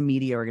job with a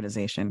media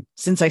organization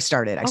since I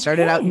started. I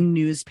started out in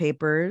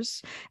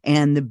newspapers,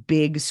 and the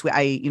big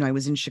I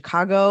was in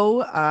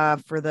Chicago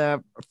for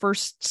the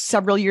first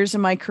several years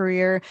of my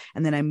career,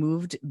 and then I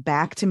moved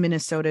back to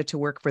Minnesota to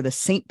work for the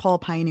St. Paul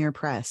Pioneer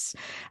Press.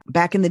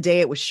 Back in the day,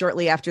 it was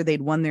shortly after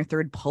they'd won their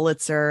third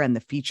Pulitzer, and the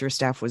feature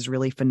staff was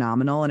really phenomenal,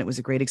 and it was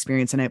a great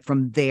experience. And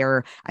from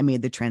there, I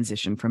made the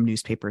transition from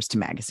newspapers to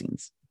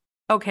magazines.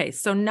 Okay,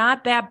 so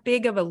not that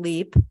big of a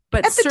leap,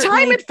 but at the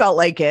time it felt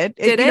like it.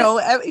 Did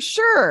it?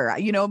 Sure.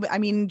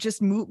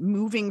 Just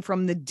moving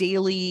from the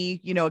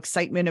daily,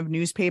 excitement of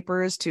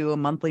newspapers to a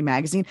monthly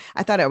magazine,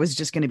 I thought I was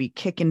just going to be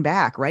kicking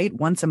back, right?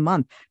 Once a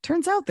month.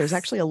 Turns out there's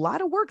actually a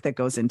lot of work that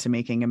goes into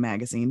making a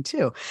magazine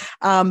too.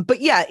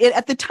 But yeah,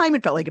 at the time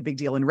it felt like a big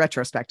deal. In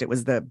retrospect, it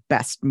was the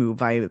best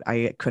move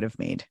I could have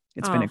made.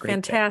 It's been a great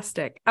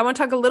fantastic. I want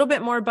to talk a little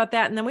bit more about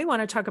that. And then we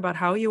want to talk about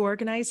how you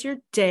organize your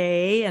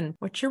day and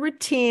what your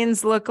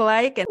routines look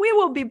like. And we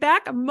will be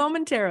back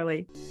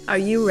momentarily. Are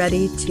you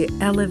ready to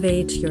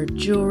elevate your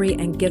jewelry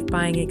and gift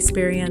buying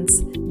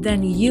experience?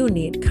 Then you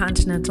need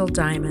Continental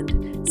Diamond.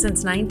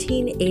 Since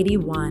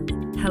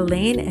 1981,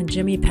 Helene and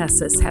Jimmy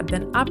Pessis have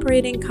been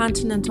operating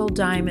Continental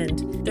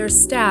Diamond. Their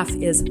staff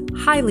is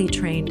highly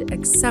trained,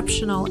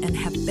 exceptional, and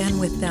have been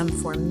with them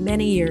for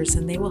many years,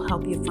 and they will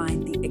help you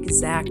find the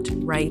exact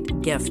right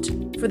gift.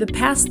 For the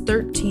past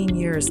 13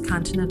 years,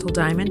 Continental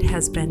Diamond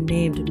has been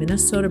named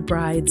Minnesota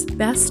Bride's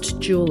best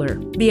jeweler.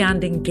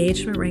 Beyond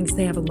engagement rings,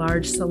 they have a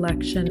large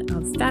selection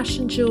of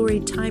fashion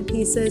jewelry,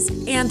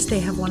 timepieces, and they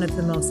have one of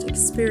the most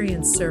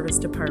experienced service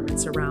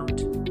departments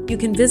around. You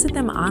can visit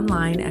them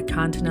online at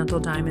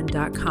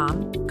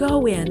continentaldiamond.com.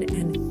 Go in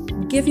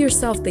and give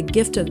yourself the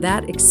gift of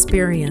that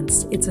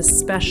experience. It's a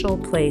special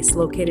place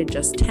located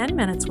just 10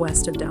 minutes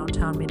west of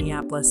downtown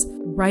Minneapolis,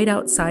 right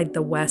outside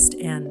the West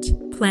End.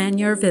 Plan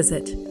your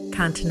visit,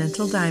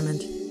 Continental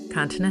Diamond,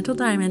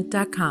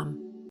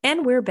 continentaldiamond.com.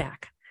 And we're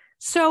back.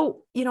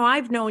 So,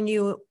 I've known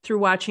you through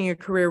watching your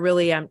career.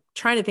 Really, I'm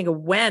trying to think of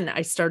when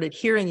I started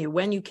hearing you,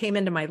 when you came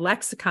into my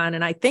lexicon.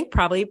 And I think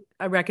probably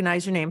I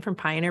recognize your name from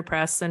Pioneer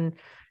Press and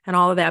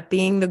all of that,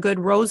 being the good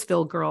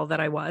Roseville girl that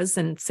I was,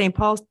 and St.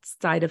 Paul's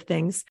side of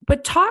things.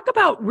 But talk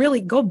about,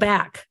 really go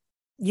back.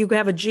 You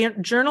have a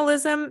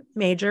journalism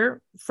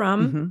major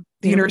from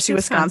the University of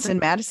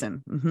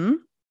Wisconsin-Madison.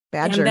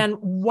 Badger. And then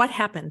what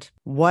happened?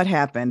 Well,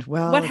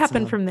 what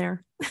happened from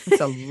there?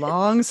 It's a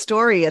long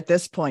story at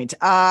this point.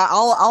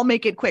 I'll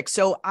make it quick.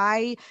 So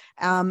I,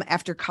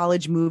 after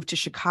college, moved to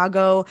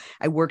Chicago.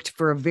 I worked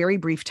for a very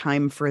brief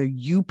time for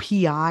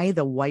UPI,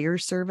 the wire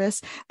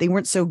service. They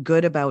weren't so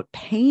good about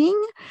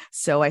paying,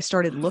 so I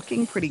started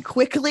looking pretty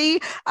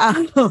quickly.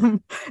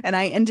 And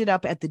I ended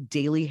up at the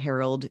Daily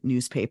Herald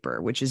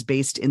newspaper, which is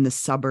based in the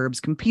suburbs,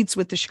 competes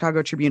with the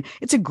Chicago Tribune.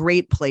 It's a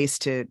great place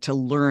to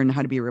learn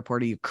how to be a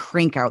reporter. You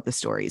crank out the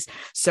stories.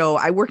 So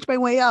I worked my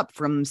way up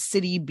from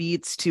city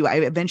beats to,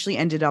 I eventually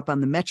ended up on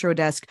the Metro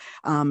desk,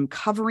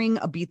 covering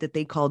a beat that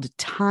they called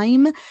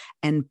Time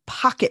and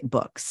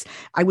Pocketbooks.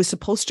 I was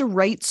supposed to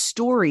write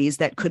stories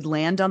that could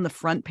land on the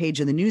front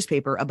page of the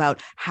newspaper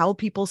about how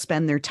people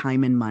spend their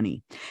time and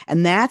money.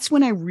 And that's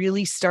when I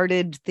really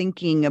started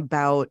thinking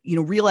about,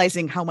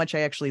 realizing how much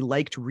I actually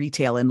liked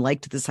retail and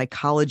liked the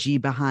psychology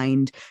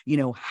behind,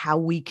 how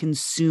we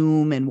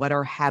consume and what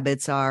our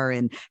habits are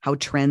and how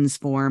trends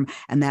form.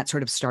 And that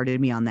sort of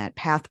started me on that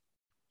path.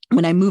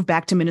 When I moved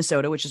back to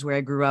Minnesota, which is where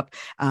I grew up,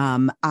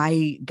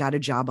 I got a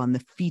job on the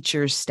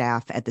features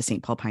staff at the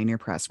St. Paul Pioneer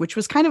Press, which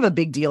was kind of a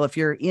big deal. If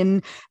you're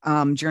in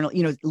journal,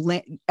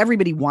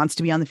 everybody wants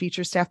to be on the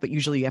features staff, but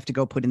usually you have to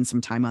go put in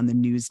some time on the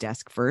news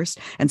desk first.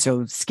 And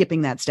so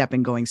skipping that step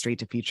and going straight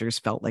to features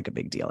felt like a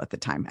big deal at the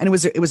time. And it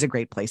was a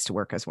great place to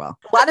work as well.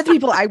 A lot of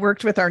people I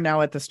worked with are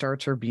now at the Star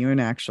Tribune,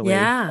 actually.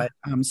 Yeah.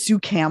 But Sue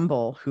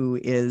Campbell, who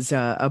is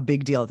a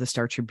big deal at the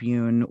Star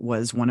Tribune,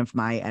 was one of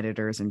my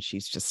editors, and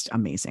she's just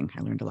amazing.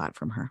 I learned a lot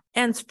from her.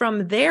 And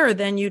from there,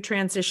 then you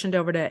transitioned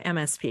over to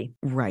MSP.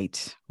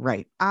 Right.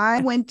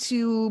 I went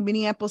to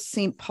Minneapolis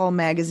St. Paul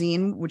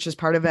Magazine, which is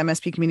part of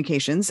MSP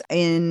Communications,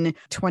 in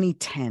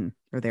 2010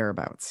 or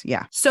thereabouts.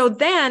 Yeah. So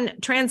then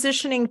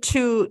transitioning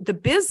to the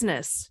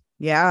business.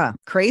 Yeah.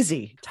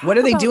 Crazy. What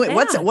are they doing?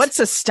 That. What's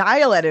a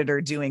style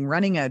editor doing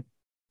running a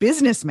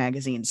business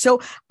magazine?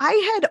 So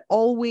I had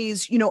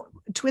always,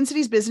 Twin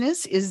Cities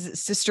Business is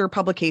sister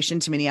publication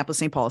to Minneapolis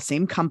St. Paul,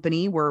 same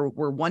company. We're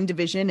one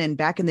division. And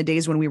back in the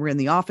days when we were in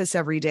the office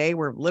every day,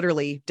 we're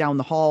literally down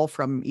the hall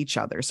from each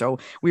other. So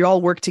we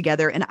all worked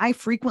together. And I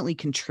frequently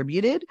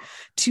contributed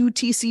to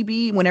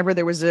TCB whenever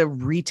there was a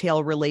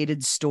retail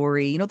related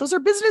story. Those are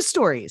business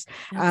stories.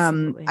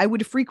 I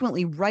would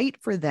frequently write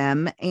for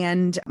them.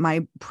 And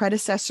my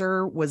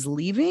predecessor was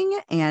leaving.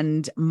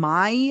 And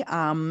my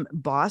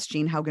boss,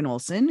 Jane Haugen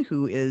Olson,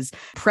 who is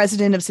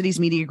president of Cities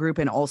Media Group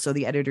and also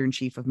the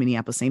editor-in-chief of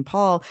Minneapolis St.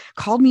 Paul,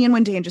 called me in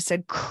one day and just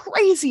said,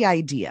 crazy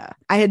idea.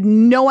 I had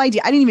no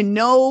idea. I didn't even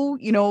know,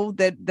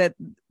 that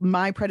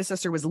my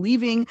predecessor was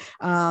leaving.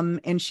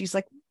 And she's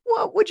like,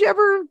 well, would you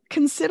ever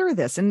consider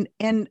this? And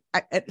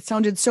it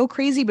sounded so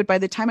crazy, but by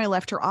the time I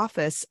left her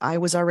office, I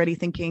was already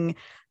thinking,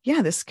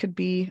 yeah, this could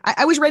be,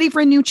 I was ready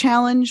for a new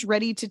challenge,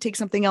 ready to take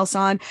something else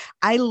on.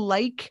 I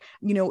like,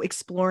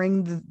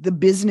 exploring the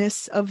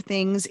business of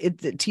things.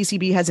 The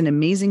TCB has an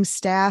amazing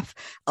staff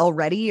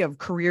already of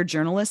career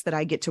journalists that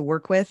I get to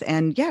work with.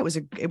 And yeah, it was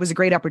a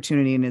great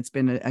opportunity, and it's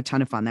been a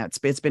ton of fun.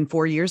 It's been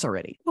 4 years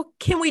already. Well,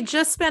 can we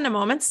just spend a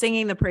moment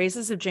singing the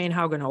praises of Jane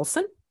Haugen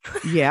Olson?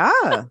 Yeah.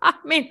 I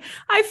mean,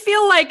 I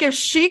feel like if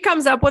she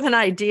comes up with an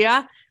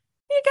idea,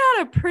 you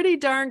got a pretty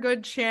darn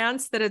good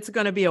chance that it's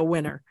going to be a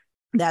winner.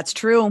 That's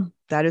true.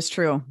 That is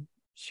true.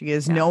 She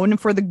is known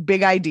for the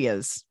big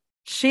ideas.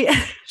 She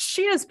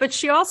is, but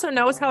she also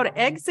knows how to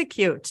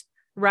execute.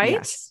 right?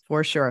 Yes,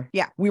 for sure.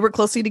 Yeah, we work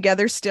closely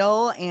together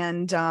still,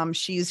 and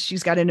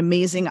she's got an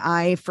amazing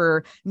eye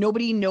for.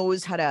 Nobody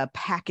knows how to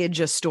package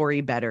a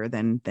story better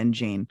than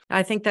Jane.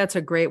 I think that's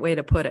a great way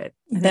to put it.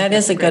 That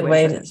is a good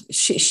way.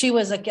 She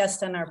was a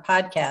guest on our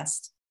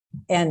podcast,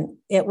 and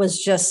it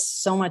was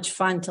just so much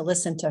fun to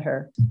listen to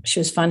her. She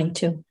was funny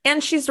too.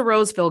 And she's a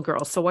Roseville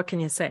girl. So what can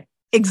you say?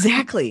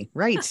 Exactly.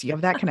 Right. You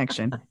have that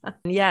connection.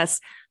 Yes.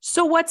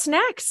 So what's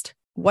next?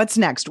 What's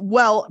next?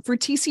 Well, for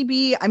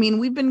TCB, I mean,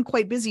 we've been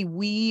quite busy.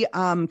 We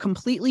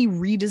completely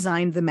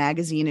redesigned the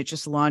magazine. It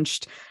just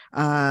launched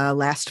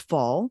last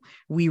fall.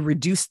 We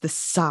reduced the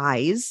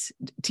size.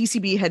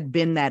 TCB had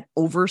been that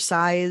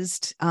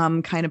oversized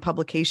kind of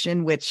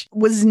publication, which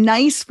was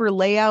nice for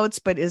layouts,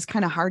 but is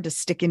kind of hard to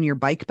stick in your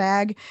bike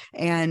bag.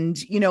 And,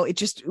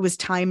 it was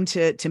time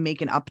to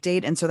make an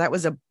update. And so that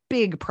was a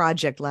big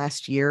project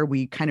last year.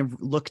 We kind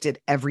of looked at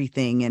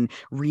everything and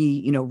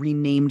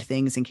renamed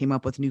things and came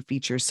up with new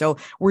features. So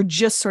we're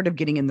just sort of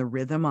getting in the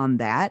rhythm on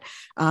that.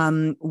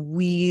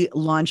 We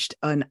launched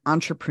an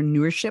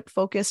entrepreneurship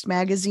focused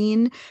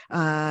magazine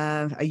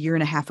a year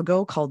and a half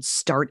ago called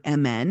Start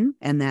MN.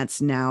 And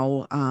that's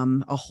now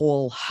a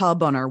whole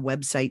hub on our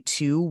website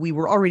too. We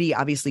were already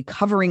obviously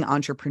covering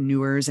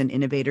entrepreneurs and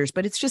innovators,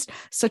 but it's just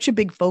such a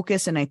big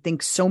focus. And I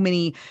think so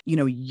many,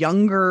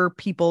 younger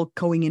people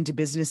going into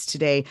business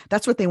today,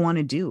 that's what they want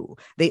to do.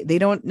 They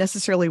don't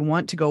necessarily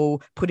want to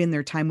go put in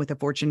their time with a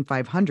Fortune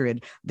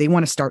 500. They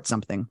want to start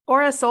something.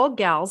 Or us old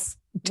gals.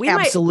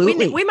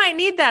 Absolutely. We might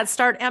need that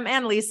Start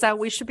MN, Lisa.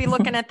 We should be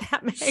looking at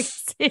that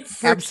magazine.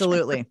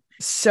 Absolutely.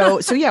 So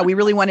yeah, we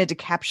really wanted to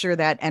capture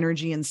that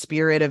energy and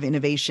spirit of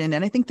innovation.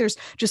 And I think there's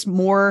just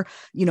more,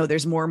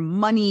 there's more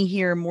money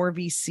here, more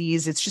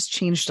VCs. It's just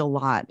changed a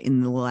lot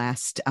in the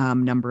last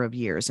number of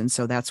years. And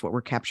so that's what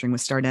we're capturing with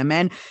Start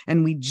MN.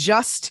 And we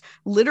just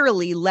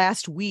literally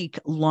last week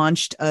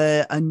launched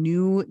a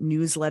new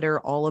newsletter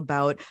all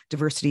about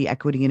diversity,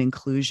 equity, and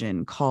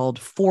inclusion called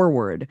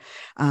Forward.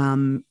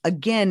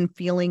 Again,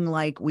 feeling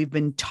like we've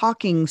been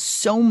talking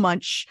so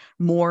much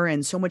more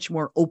and so much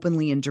more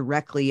openly and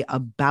directly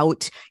about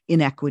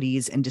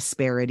inequities and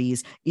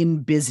disparities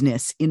in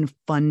business, in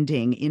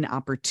funding, in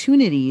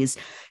opportunities,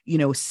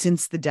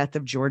 since the death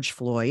of George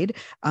Floyd.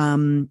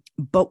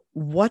 But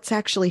what's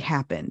actually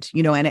happened,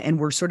 and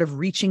we're sort of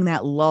reaching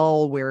that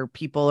lull where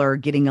people are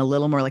getting a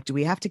little more like, do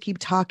we have to keep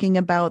talking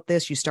about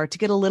this? You start to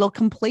get a little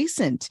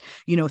complacent,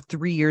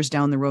 3 years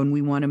down the road.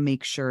 We want to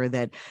make sure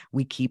that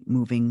we keep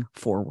moving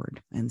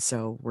forward. And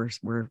so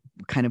we're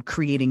kind of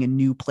creating a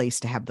new place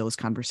to have those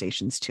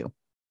conversations too.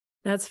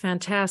 That's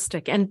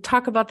fantastic. And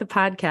talk about the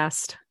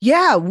podcast.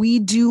 Yeah, we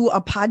do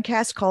a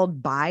podcast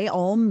called By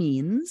All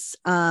Means.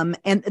 And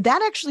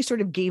that actually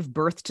sort of gave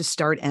birth to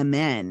Start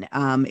MN.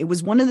 It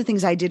was one of the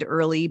things I did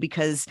early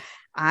because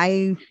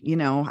I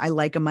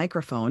like a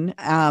microphone.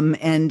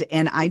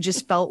 And I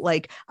just felt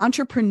like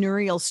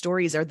entrepreneurial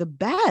stories are the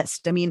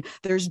best. I mean,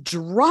 there's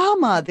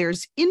drama,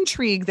 there's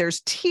intrigue,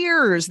 there's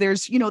tears,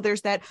 there's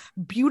that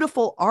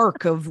beautiful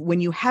arc of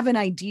when you have an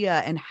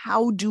idea and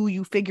how do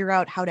you figure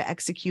out how to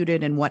execute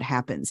it and what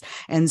happens.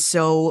 And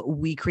so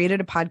we created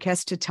a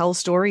podcast to tell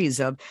stories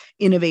of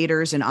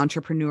innovators and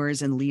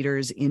entrepreneurs and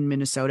leaders in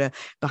Minnesota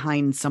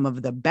behind some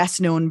of the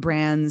best known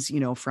brands,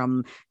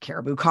 from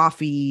Caribou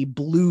Coffee,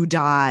 Blue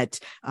Dot,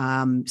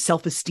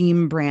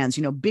 self-esteem brands,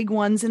 big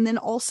ones, and then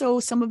also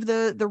some of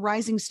the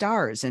rising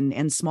stars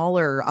and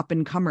smaller up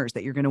and comers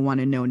that you're going to want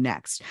to know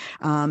next.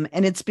 And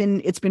it's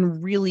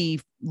been really,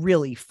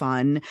 really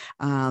fun.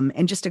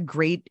 And just a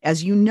great,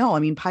 as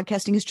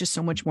podcasting is just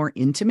so much more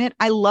intimate.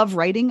 I love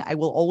writing. I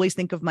will always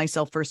think of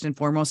myself first and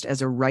foremost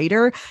as a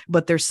writer,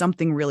 but there's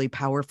something really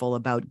powerful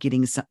about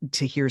getting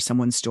to hear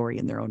someone's story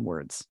in their own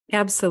words.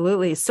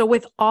 Absolutely. So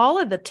with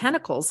all of the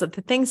tentacles of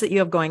the things that you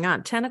have going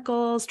on,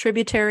 tentacles,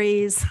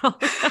 tributaries,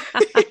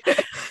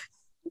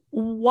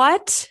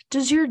 what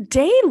does your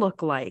day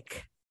look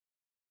like?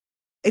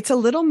 It's a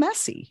little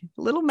messy.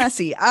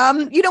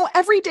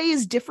 Every day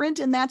is different.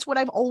 And that's what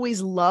I've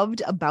always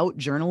loved about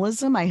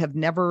journalism. I have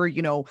never,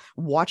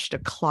 watched a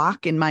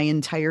clock in my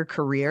entire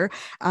career.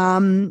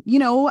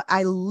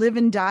 I live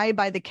and die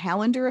by the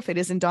calendar. If it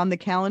isn't on the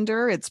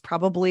calendar, it's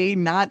probably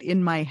not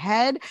in my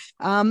head.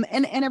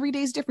 And every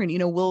day is different.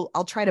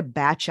 I'll try to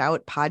batch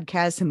out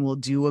podcasts and we'll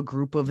do a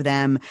group of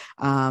them,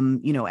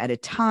 at a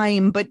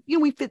time. But,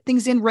 we fit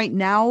things in right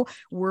now.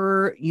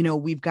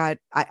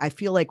 I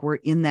feel like we're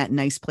in that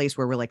nice place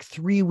where we're like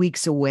 3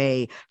 weeks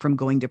away from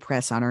going to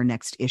press on our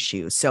next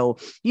issue. So,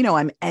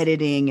 I'm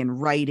editing and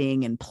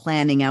writing and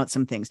planning out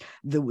some things.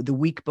 The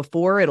week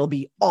before, it'll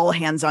be all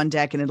hands on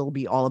deck and it'll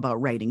be all about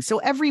writing. So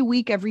every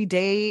week, every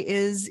day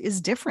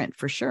is different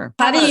for sure.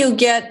 How do you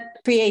get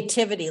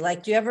creativity?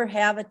 Like, do you ever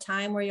have a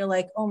time where you're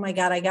like, oh my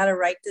God, I got to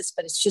write this,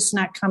 but it's just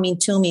not coming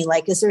to me?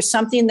 Like, is there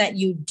something that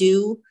you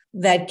do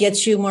that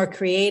gets you more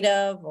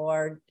creative,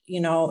 or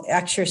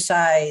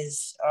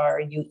exercise, or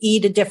you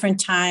eat a different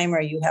time, or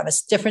you have a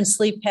different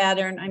sleep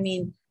pattern?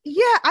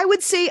 Yeah, I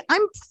would say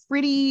I'm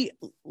pretty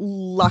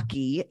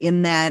lucky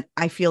in that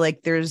I feel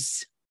like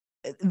there's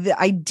the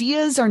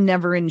ideas are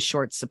never in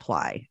short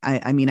supply.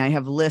 I mean, I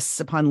have lists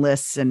upon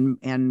lists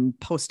and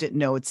Post-it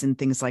notes and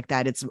things like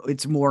that.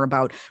 It's more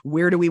about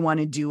where do we want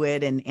to do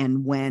it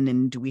and when,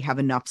 and do we have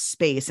enough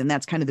space? And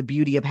that's kind of the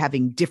beauty of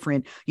having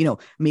different,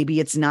 maybe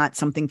it's not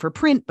something for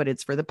print, but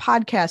it's for the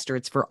podcast, or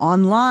it's for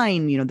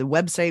online, the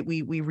website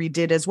we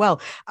redid as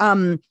well.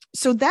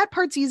 So that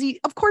part's easy.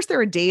 Of course, there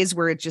are days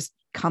where it just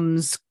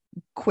comes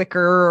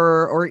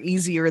quicker or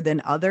easier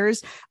than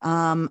others.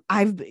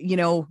 I've,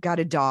 got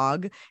a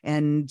dog,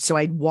 and so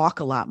I walk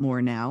a lot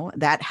more now.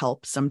 That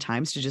helps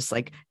sometimes to just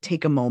like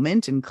take a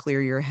moment and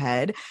clear your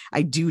head.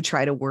 I do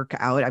try to work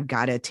out. I've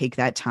got to take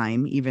that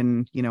time,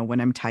 even,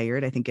 when I'm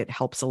tired. I think it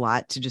helps a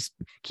lot to just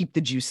keep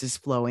the juices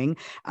flowing.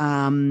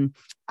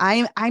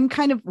 I'm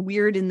kind of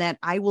weird in that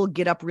I will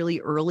get up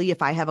really early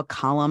if I have a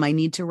column I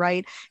need to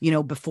write,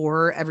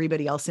 before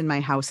everybody else in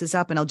my house is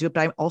up, and I'll do it.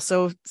 But I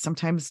also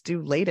sometimes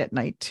do late at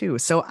night too.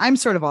 So I'm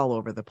sort of all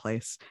over the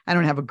place. I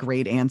don't have a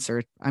great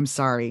answer. I'm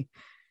sorry.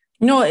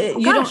 No,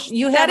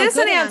 you have a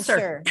good an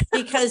answer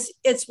because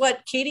it's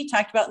what Katie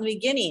talked about in the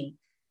beginning.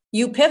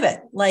 You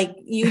pivot, like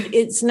you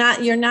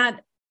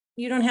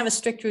don't have a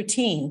strict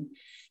routine.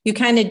 You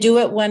kind of do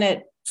it when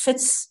it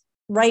fits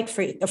right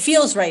for you, it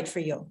feels right for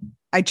you.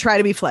 I try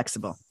to be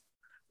flexible.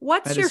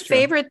 What's your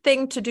favorite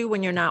thing to do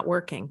when you're not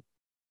working?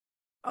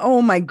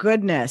 Oh my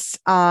goodness.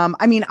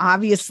 I mean,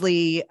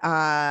 obviously,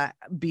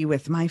 be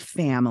with my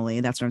family.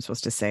 That's what I'm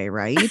supposed to say,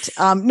 right?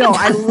 No,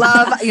 I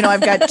love,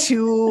 I've got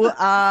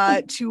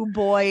two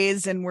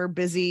boys, and we're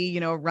busy,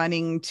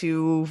 running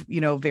to,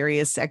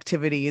 various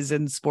activities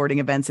and sporting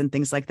events and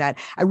things like that.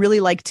 I really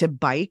like to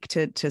bike,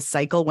 to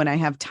cycle when I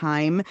have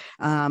time.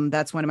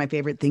 That's one of my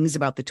favorite things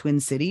about the Twin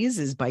Cities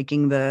is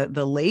biking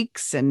the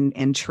lakes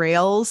and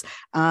trails.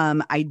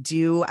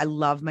 I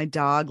love my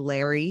dog,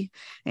 Larry.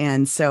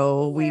 And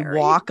so we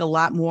walk a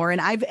lot more, and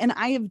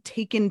I have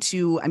taken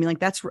to,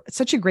 that's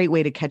such a great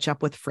way to catch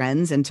up with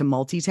friends and to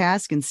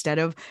multitask instead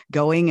of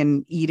going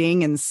and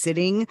eating and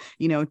sitting,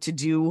 to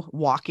do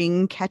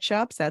walking catch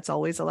ups. That's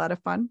always a lot of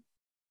fun.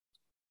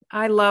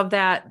 I love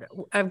that.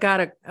 I've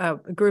got a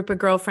group of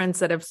girlfriends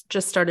that have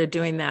just started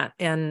doing that,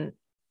 and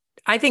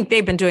I think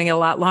they've been doing it a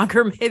lot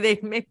longer.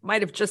 They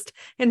might have just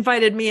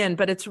invited me in,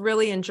 but it's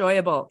really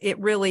enjoyable. It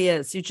really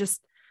is. You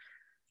just,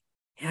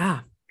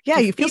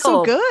 you feel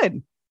so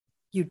good.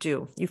 You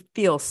do. You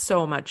feel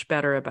so much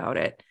better about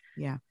it.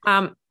 Yeah.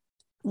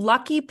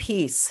 Lucky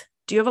piece.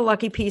 Do you have a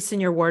lucky piece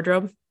in your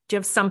wardrobe? Do you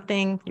have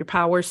something, your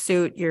power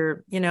suit,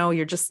 you're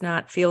just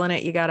not feeling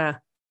it? You got to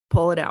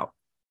pull it out.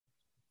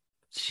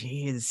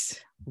 Jeez.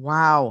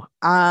 Wow.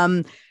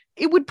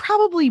 It would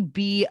probably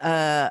be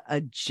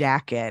a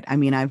jacket. I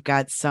mean, I've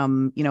got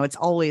some, it's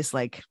always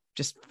like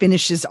just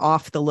finishes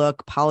off the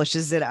look,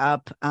 polishes it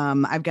up.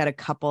 I've got a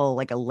couple,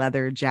 like a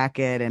leather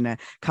jacket and a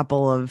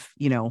couple of,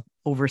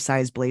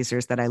 oversized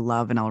blazers that I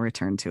love and I'll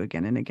return to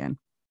again and again.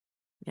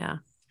 Yeah.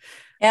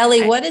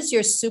 Allie, what is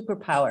your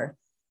superpower?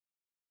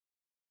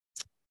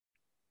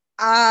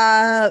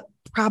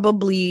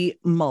 Probably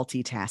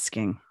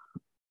multitasking.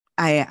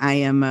 I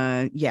am,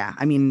 I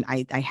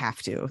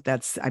have to.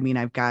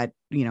 I've got,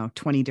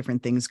 20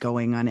 different things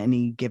going on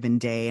any given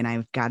day, and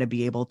I've got to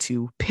be able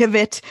to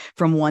pivot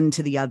from one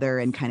to the other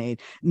and kind of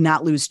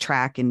not lose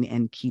track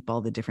and keep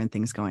all the different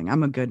things going.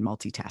 I'm a good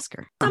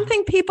multitasker.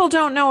 Something people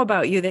don't know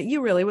about you that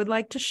you really would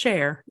like to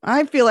share.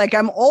 I feel like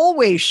I'm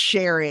always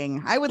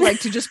sharing. I would like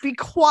to just be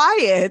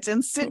quiet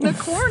and sit in a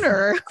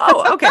corner.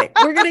 Oh, okay.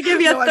 We're going to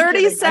give you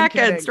 30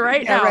 seconds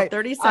right now. Right.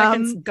 30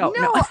 seconds. Go.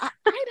 No,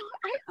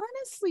 I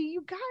honestly,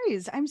 you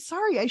guys, I'm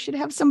sorry. I should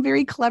have some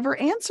very clever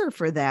answer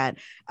for that.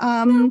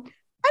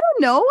 I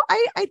don't know.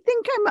 I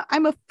think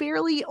I'm a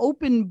fairly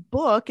open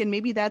book, and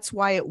maybe that's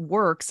why it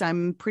works.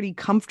 I'm pretty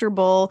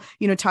comfortable,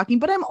 talking,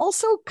 but I'm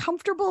also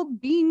comfortable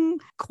being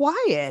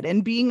quiet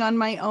and being on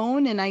my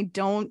own. And I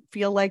don't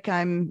feel like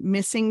I'm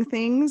missing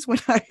things when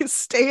I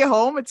stay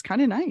home. It's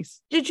kind of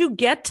nice. Did you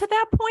get to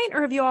that point,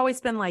 or have you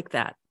always been like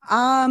that?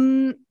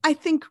 I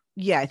think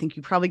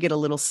you probably get a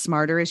little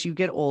smarter as you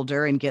get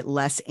older and get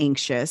less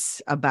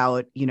anxious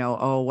about,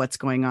 what's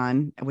going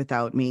on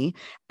without me.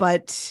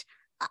 But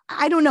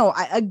I don't know.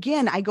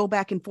 I go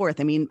back and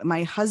forth. I mean,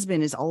 my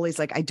husband is always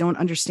like, I don't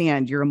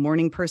understand. You're a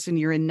morning person.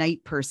 You're a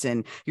night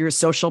person. You're a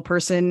social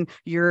person.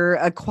 You're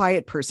a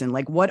quiet person.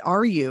 Like, what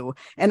are you?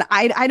 And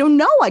I don't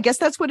know. I guess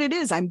that's what it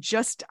is. I'm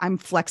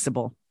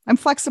flexible. I'm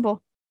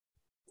flexible.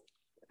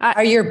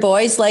 Are your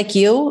boys like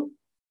you?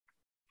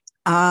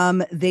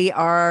 They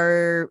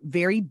are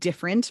very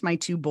different, my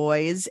two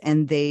boys,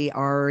 and they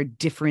are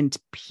different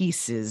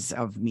pieces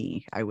of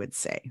me, I would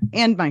say,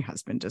 and my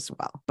husband as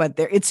well. But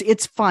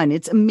it's fun.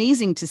 It's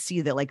amazing to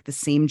see that like the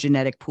same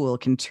genetic pool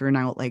can turn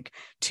out like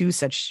two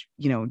such,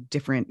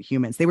 different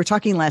humans. They were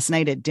talking last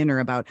night at dinner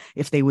about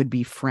if they would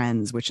be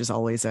friends, which is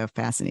always a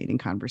fascinating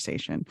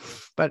conversation,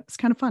 but it's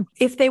kind of fun.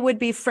 If they would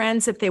be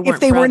friends, if they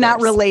weren't were not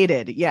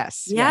related.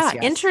 Yes. Yeah.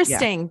 Yes,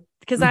 interesting. Yeah.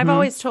 because I've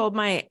always told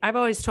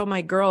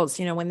my girls,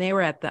 when they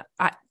were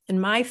in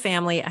my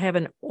family, I have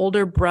an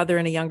older brother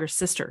and a younger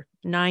sister,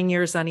 9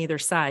 years on either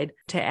side.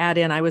 To add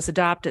in, I was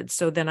adopted.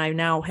 So then I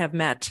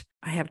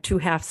have two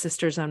half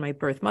sisters on my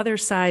birth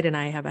mother's side, and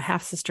I have a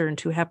half sister and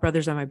two half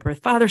brothers on my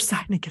birth father's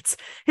side. And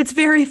it's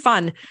very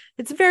fun.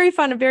 It's very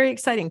fun and very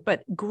exciting.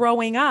 But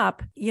growing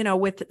up,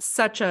 with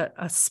such a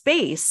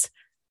space,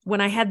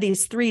 when I had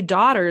these three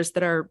daughters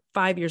that are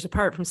 5 years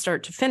apart from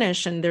start to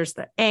finish, and there's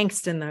the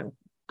angst and the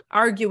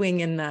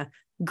arguing and the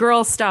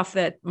girl stuff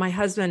that my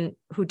husband,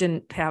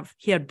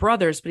 he had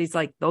brothers, but he's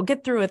like, they'll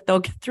get through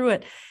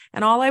it.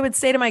 And all I would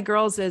say to my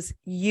girls is,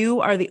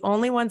 you are the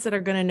only ones that are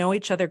going to know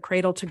each other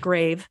cradle to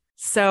grave.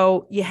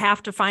 So you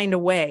have to find a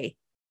way.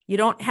 You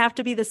don't have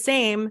to be the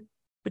same,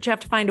 but you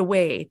have to find a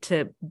way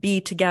to be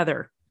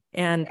together.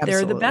 And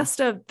they're the best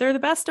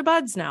of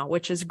buds now,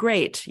 which is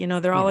great.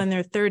 They're all in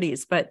their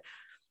 30s, but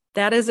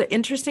that is an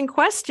interesting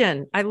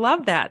question. I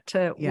love that,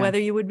 whether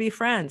you would be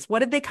friends. What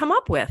did they come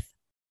up with?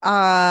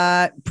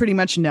 Pretty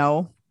much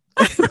no.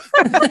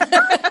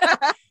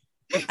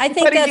 I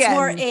think that's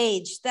more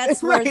age.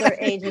 That's where their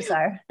ages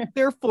are.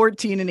 They're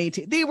 14 and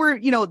 18. They were,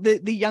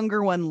 the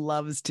younger one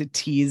loves to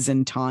tease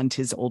and taunt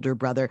his older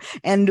brother.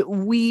 And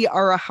we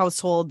are a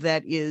household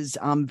that is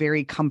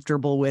very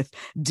comfortable with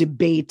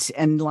debate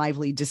and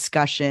lively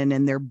discussion.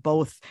 And they're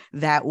both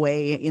that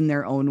way in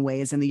their own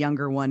ways. And the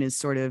younger one is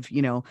sort of,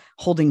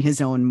 holding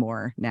his own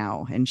more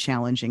now and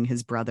challenging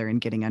his brother and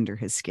getting under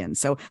his skin.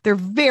 So they're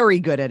very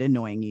good at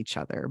annoying each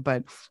other,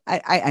 but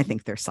I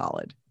think they're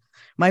solid.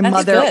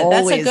 That's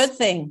a good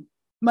thing.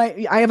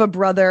 I have a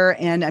brother,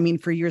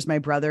 and for years, my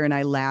brother and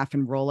I laugh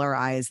and roll our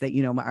eyes that,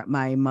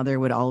 my mother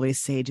would always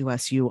say to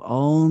us, you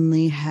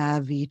only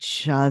have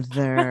each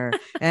other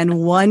and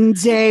one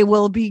day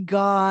we'll be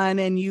gone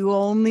and you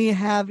only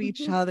have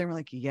each other. And we're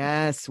like,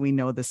 yes, we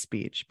know the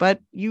speech, but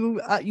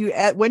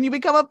when you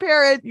become a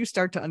parent, you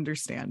start to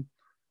understand.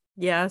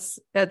 Yes,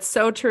 that's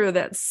so true.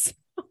 That's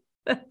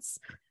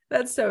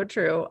so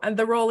true. And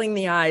the rolling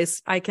the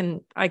eyes, I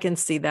can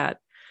see that.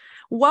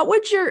 What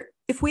would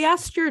if we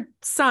asked your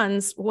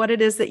sons what it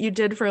is that you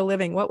did for a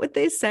living, what would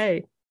they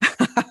say?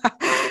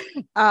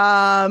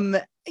 I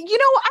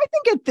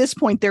think at this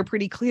point, they're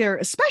pretty clear,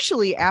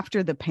 especially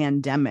after the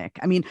pandemic.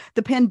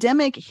 The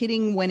pandemic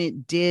hitting when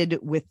it did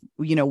with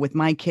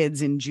my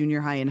kids in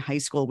junior high and high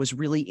school was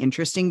really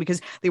interesting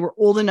because they were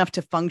old enough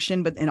to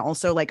function, but and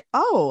also like,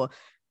 oh,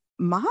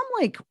 mom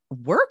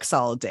works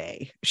all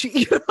day.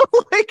 She,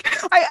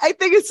 I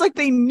think it's like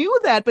they knew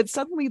that, but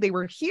suddenly they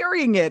were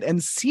hearing it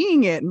and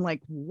seeing it and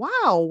like,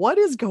 wow, what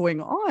is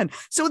going on?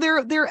 So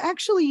they're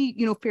actually,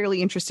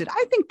 fairly interested.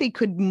 I think they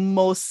could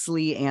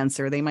mostly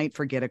answer. They might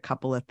forget a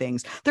couple of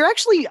things. They're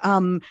actually,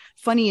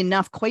 funny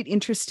enough, quite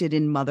interested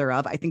in Mother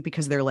of, I think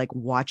because they're like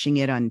watching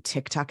it on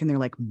TikTok and they're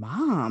like,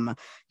 Mom,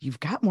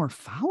 you've got more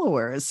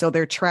followers. So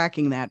they're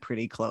tracking that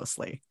pretty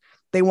closely.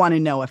 They want to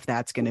know if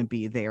that's going to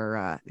be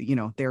their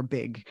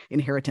big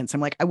inheritance.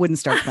 I'm like, I wouldn't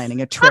start planning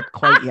a trip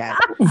quite yet.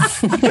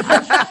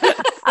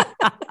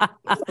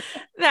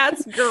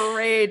 That's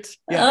great.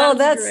 Yeah. Oh,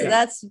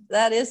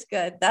 that is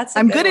good.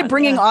 I'm good at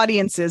bringing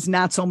audiences,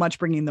 not so much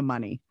bringing the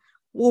money.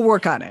 We'll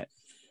work on it.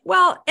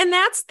 Well, and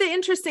that's the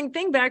interesting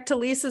thing back to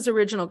Lisa's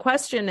original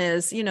question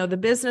is, the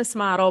business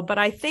model. But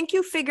I think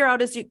you figure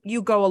out as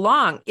you go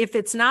along, if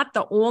it's not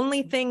the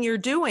only thing you're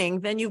doing,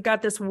 then you've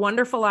got this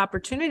wonderful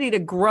opportunity to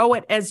grow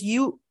it as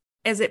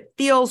it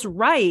feels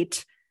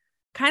right.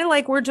 Kind of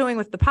like we're doing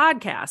with the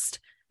podcast.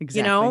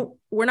 Exactly.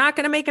 We're not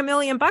going to make $1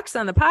 million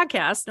on the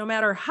podcast, no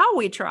matter how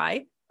we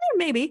try,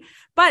 maybe,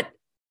 but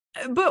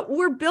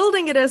we're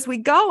building it as we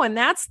go. And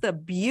that's the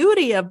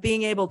beauty of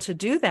being able to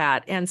do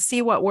that and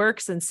see what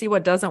works and see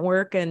what doesn't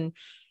work and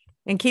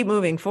keep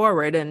moving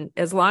forward. And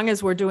as long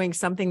as we're doing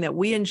something that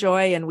we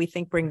enjoy and we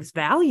think brings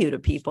value to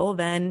people,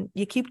 then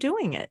you keep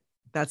doing it.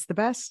 That's the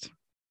best.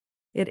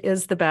 It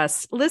is the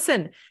best.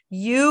 Listen,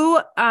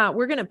 we're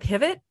going to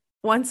pivot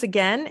once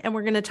again, and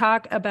we're going to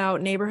talk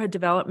about Neighborhood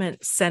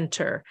Development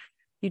Center.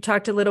 You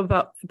talked a little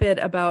bit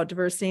about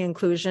diversity and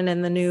inclusion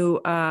and the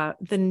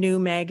new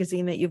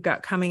magazine that you've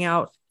got coming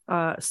out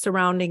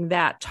surrounding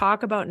that.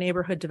 Talk about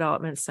Neighborhood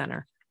Development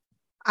Center.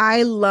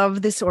 I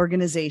love this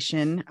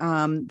organization.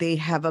 They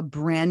have a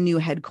brand new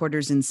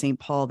headquarters in St.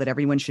 Paul that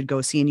everyone should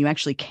go see. And you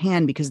actually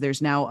can, because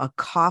there's now a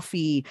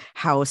coffee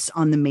house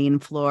on the main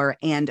floor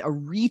and a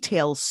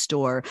retail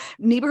store.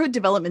 Neighborhood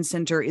Development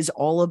Center is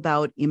all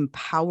about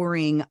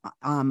empowering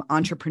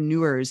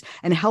entrepreneurs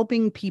and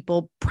helping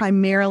people,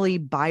 primarily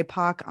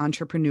BIPOC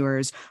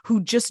entrepreneurs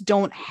who just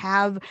don't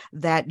have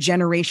that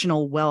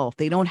generational wealth.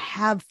 They don't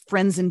have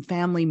friends and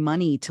family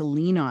money to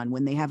lean on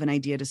when they have an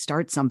idea to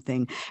start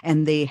something,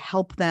 and they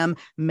help them,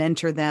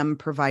 mentor them,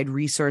 provide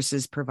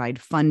resources, provide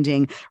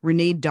funding.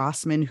 Renee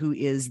Dossman, who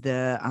is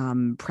the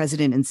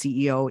president and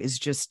CEO, is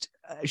just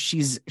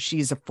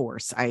she's a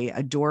force. I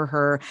adore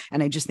her.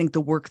 And I just think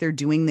the work they're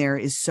doing there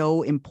is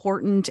so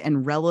important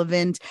and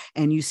relevant.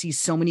 And you see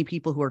so many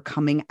people who are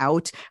coming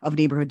out of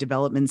Neighborhood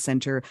Development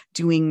Center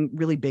doing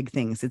really big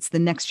things. It's the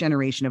next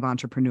generation of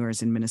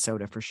entrepreneurs in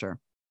Minnesota for sure.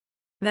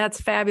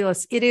 That's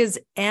fabulous. It is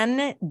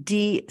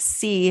ndc-mn.org.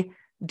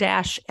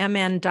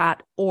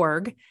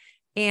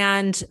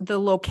 And the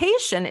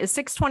location is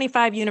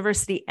 625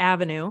 University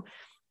Avenue.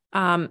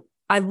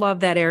 I love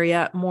that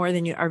area more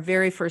than you. Our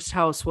very first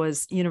house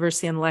was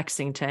University in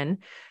Lexington.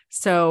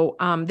 So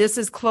this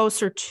is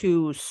closer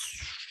to,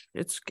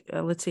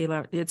 let's see,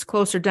 it's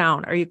closer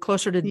down. Are you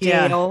closer to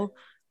Dale?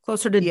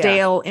 Closer to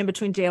Dale, in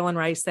between Dale and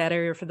Rice, that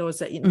area, for those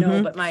that you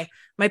know. But my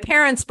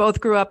parents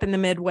both grew up in the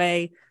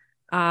Midway.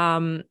 We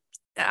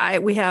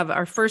have,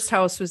 our first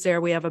house was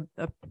there. We have a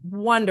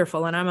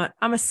wonderful, and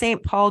I'm a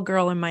St. Paul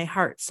girl in my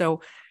heart.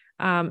 So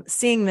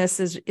seeing this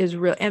is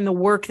real, and the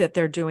work that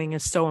they're doing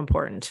is so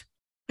important.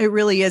 It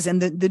really is.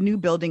 And the new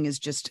building is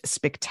just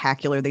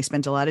spectacular. They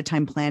spent a lot of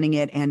time planning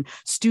it. And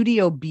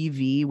Studio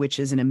BV, which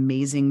is an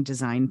amazing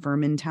design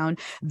firm in town,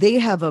 they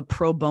have a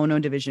pro bono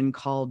division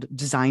called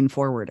Design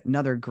Forward,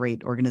 another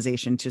great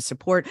organization to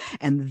support.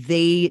 And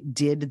they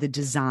did the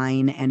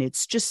design, and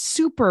it's just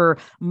super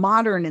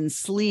modern and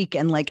sleek,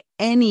 and like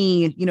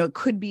any, it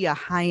could be a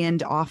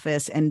high-end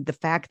office. And the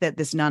fact that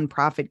this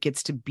nonprofit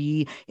gets to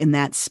be in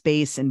that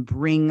space and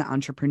bring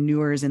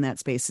entrepreneurs in that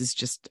space is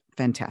just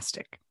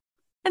fantastic.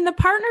 And the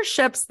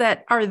partnerships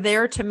that are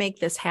there to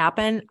make this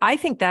happen, I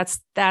think that's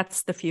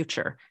the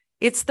future.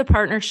 It's the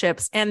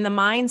partnerships and the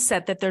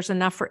mindset that there's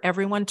enough for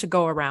everyone to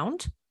go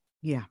around.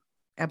 Yeah,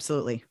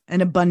 absolutely. An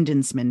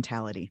abundance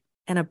mentality.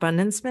 An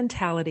abundance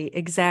mentality.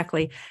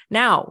 Exactly.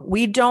 Now,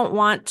 we don't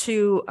want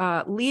to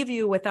leave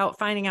you without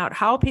finding out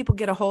how people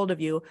get a hold of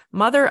you.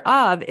 Mother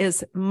of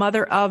is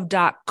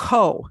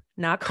motherof.co,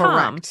 not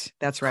com. Correct.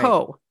 That's right.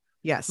 Co.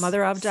 Yes.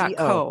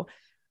 Motherof.co.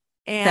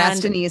 And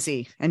fast and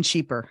easy and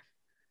cheaper.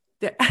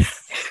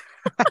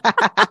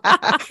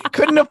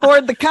 Couldn't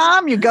afford the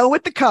com, you go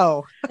with the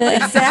co.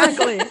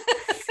 Exactly.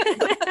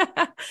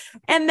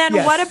 And then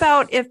what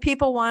about if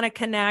people want to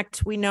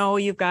connect? We know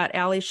you've got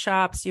Alley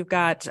Shops, you've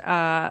got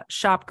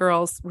Shop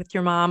Girls with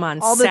your mom on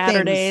all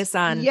Saturdays.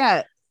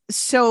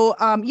 So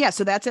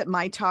that's at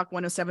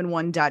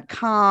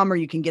mytalk1071.com, or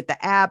you can get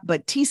the app,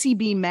 but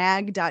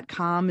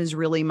tcbmag.com is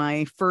really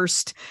my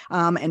first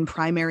and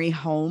primary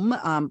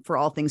home for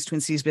all things Twin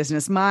Cities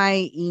business.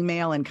 My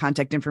email and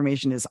contact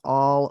information is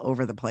all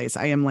over the place.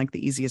 I am like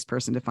the easiest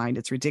person to find.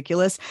 It's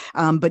ridiculous.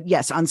 But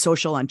yes, on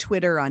social, on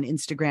Twitter, on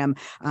Instagram,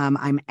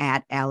 I'm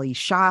at Alley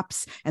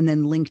Shops, and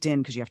then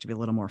LinkedIn, because you have to be a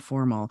little more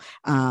formal.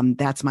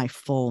 That's my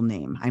full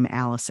name. I'm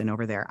Allison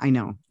over there. I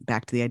know,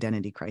 back to the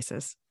identity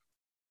crisis.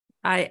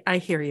 I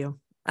hear you.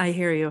 I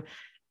hear you.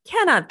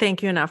 Cannot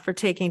thank you enough for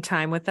taking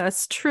time with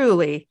us.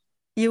 Truly,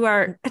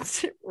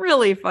 it's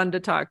really fun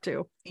to talk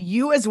to.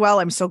 You as well.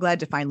 I'm so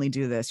glad to finally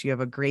do this. You have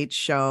a great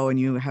show and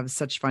you have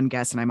such fun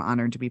guests, and I'm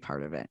honored to be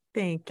part of it.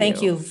 Thank you.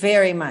 Thank you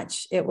very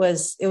much. It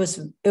was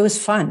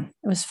fun.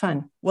 It was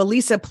fun. Well,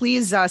 Lisa,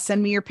 please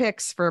send me your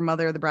pics for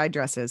Mother of the Bride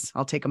dresses.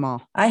 I'll take them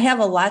all. I have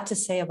a lot to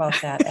say about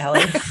that,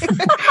 Allie.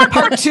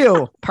 Part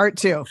two.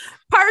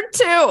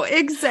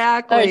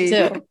 Exactly.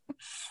 Part two.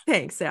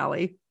 Thanks,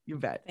 Allie. You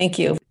bet. Thank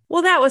you.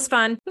 Well, that was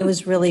fun. It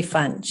was really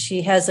fun.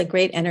 She has a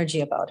great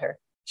energy about her.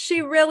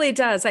 She really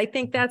does. I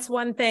think that's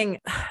one thing,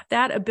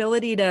 that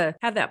ability to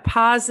have that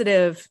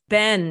positive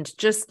bend,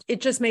 it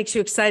just makes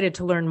you excited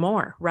to learn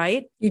more,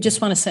 right? You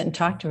just want to sit and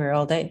talk to her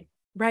all day.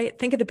 Right.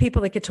 Think of the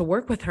people that get to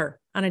work with her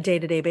on a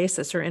day-to-day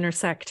basis or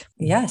intersect.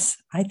 Yes,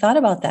 I thought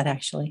about that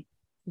actually.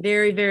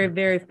 Very, very,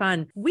 very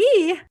fun.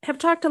 We have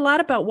talked a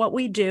lot about what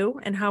we do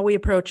and how we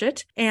approach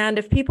it. And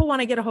if people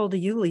want to get a hold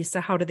of you,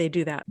 Lisa, how do they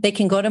do that? They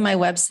can go to my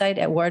website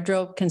at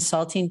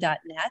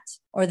wardrobeconsulting.net,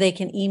 or they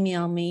can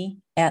email me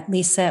at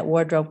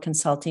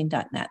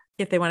lisa@wardrobeconsulting.net.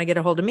 If they want to get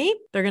a hold of me,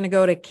 they're going to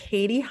go to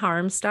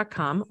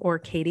katieharms.com or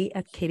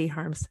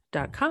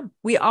katie@katieharms.com.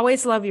 We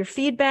always love your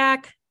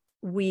feedback.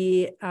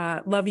 We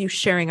love you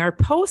sharing our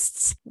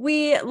posts.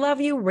 We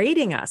love you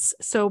rating us.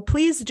 So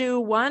please do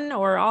one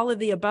or all of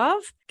the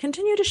above.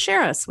 Continue to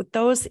share us with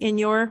those in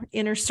your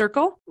inner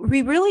circle.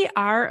 We really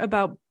are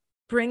about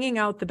bringing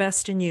out the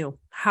best in you,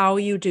 how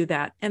you do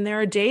that. And there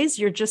are days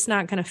you're just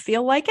not going to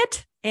feel like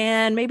it.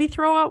 And maybe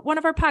throw out one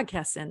of our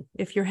podcasts in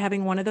if you're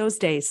having one of those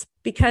days,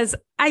 because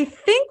I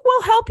think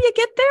we'll help you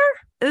get there.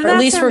 Or at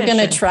least we're going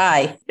to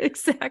try.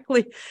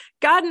 Exactly.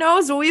 God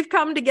knows we've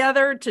come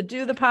together to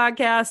do the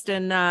podcast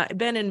and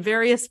been in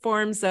various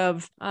forms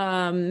of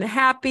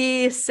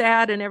happy,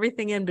 sad, and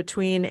everything in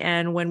between.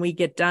 And when we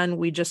get done,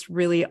 we just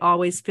really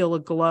always feel a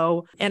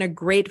glow and a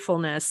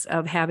gratefulness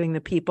of having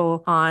the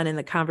people on and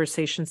the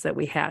conversations that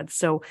we had.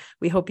 So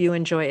we hope you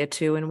enjoy it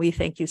too. And we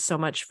thank you so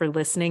much for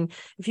listening.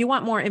 If you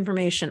want more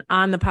information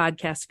on the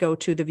podcast, go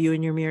to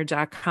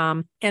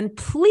theviewinyourmirror.com. And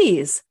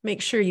please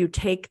make sure you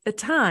take the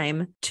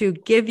time to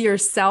give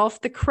yourself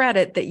the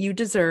credit that you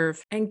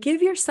deserve and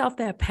give yourself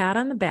that pat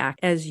on the back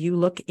as you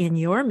look in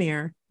your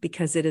mirror,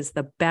 because it is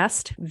the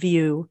best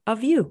view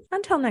of you.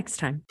 Until next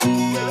time.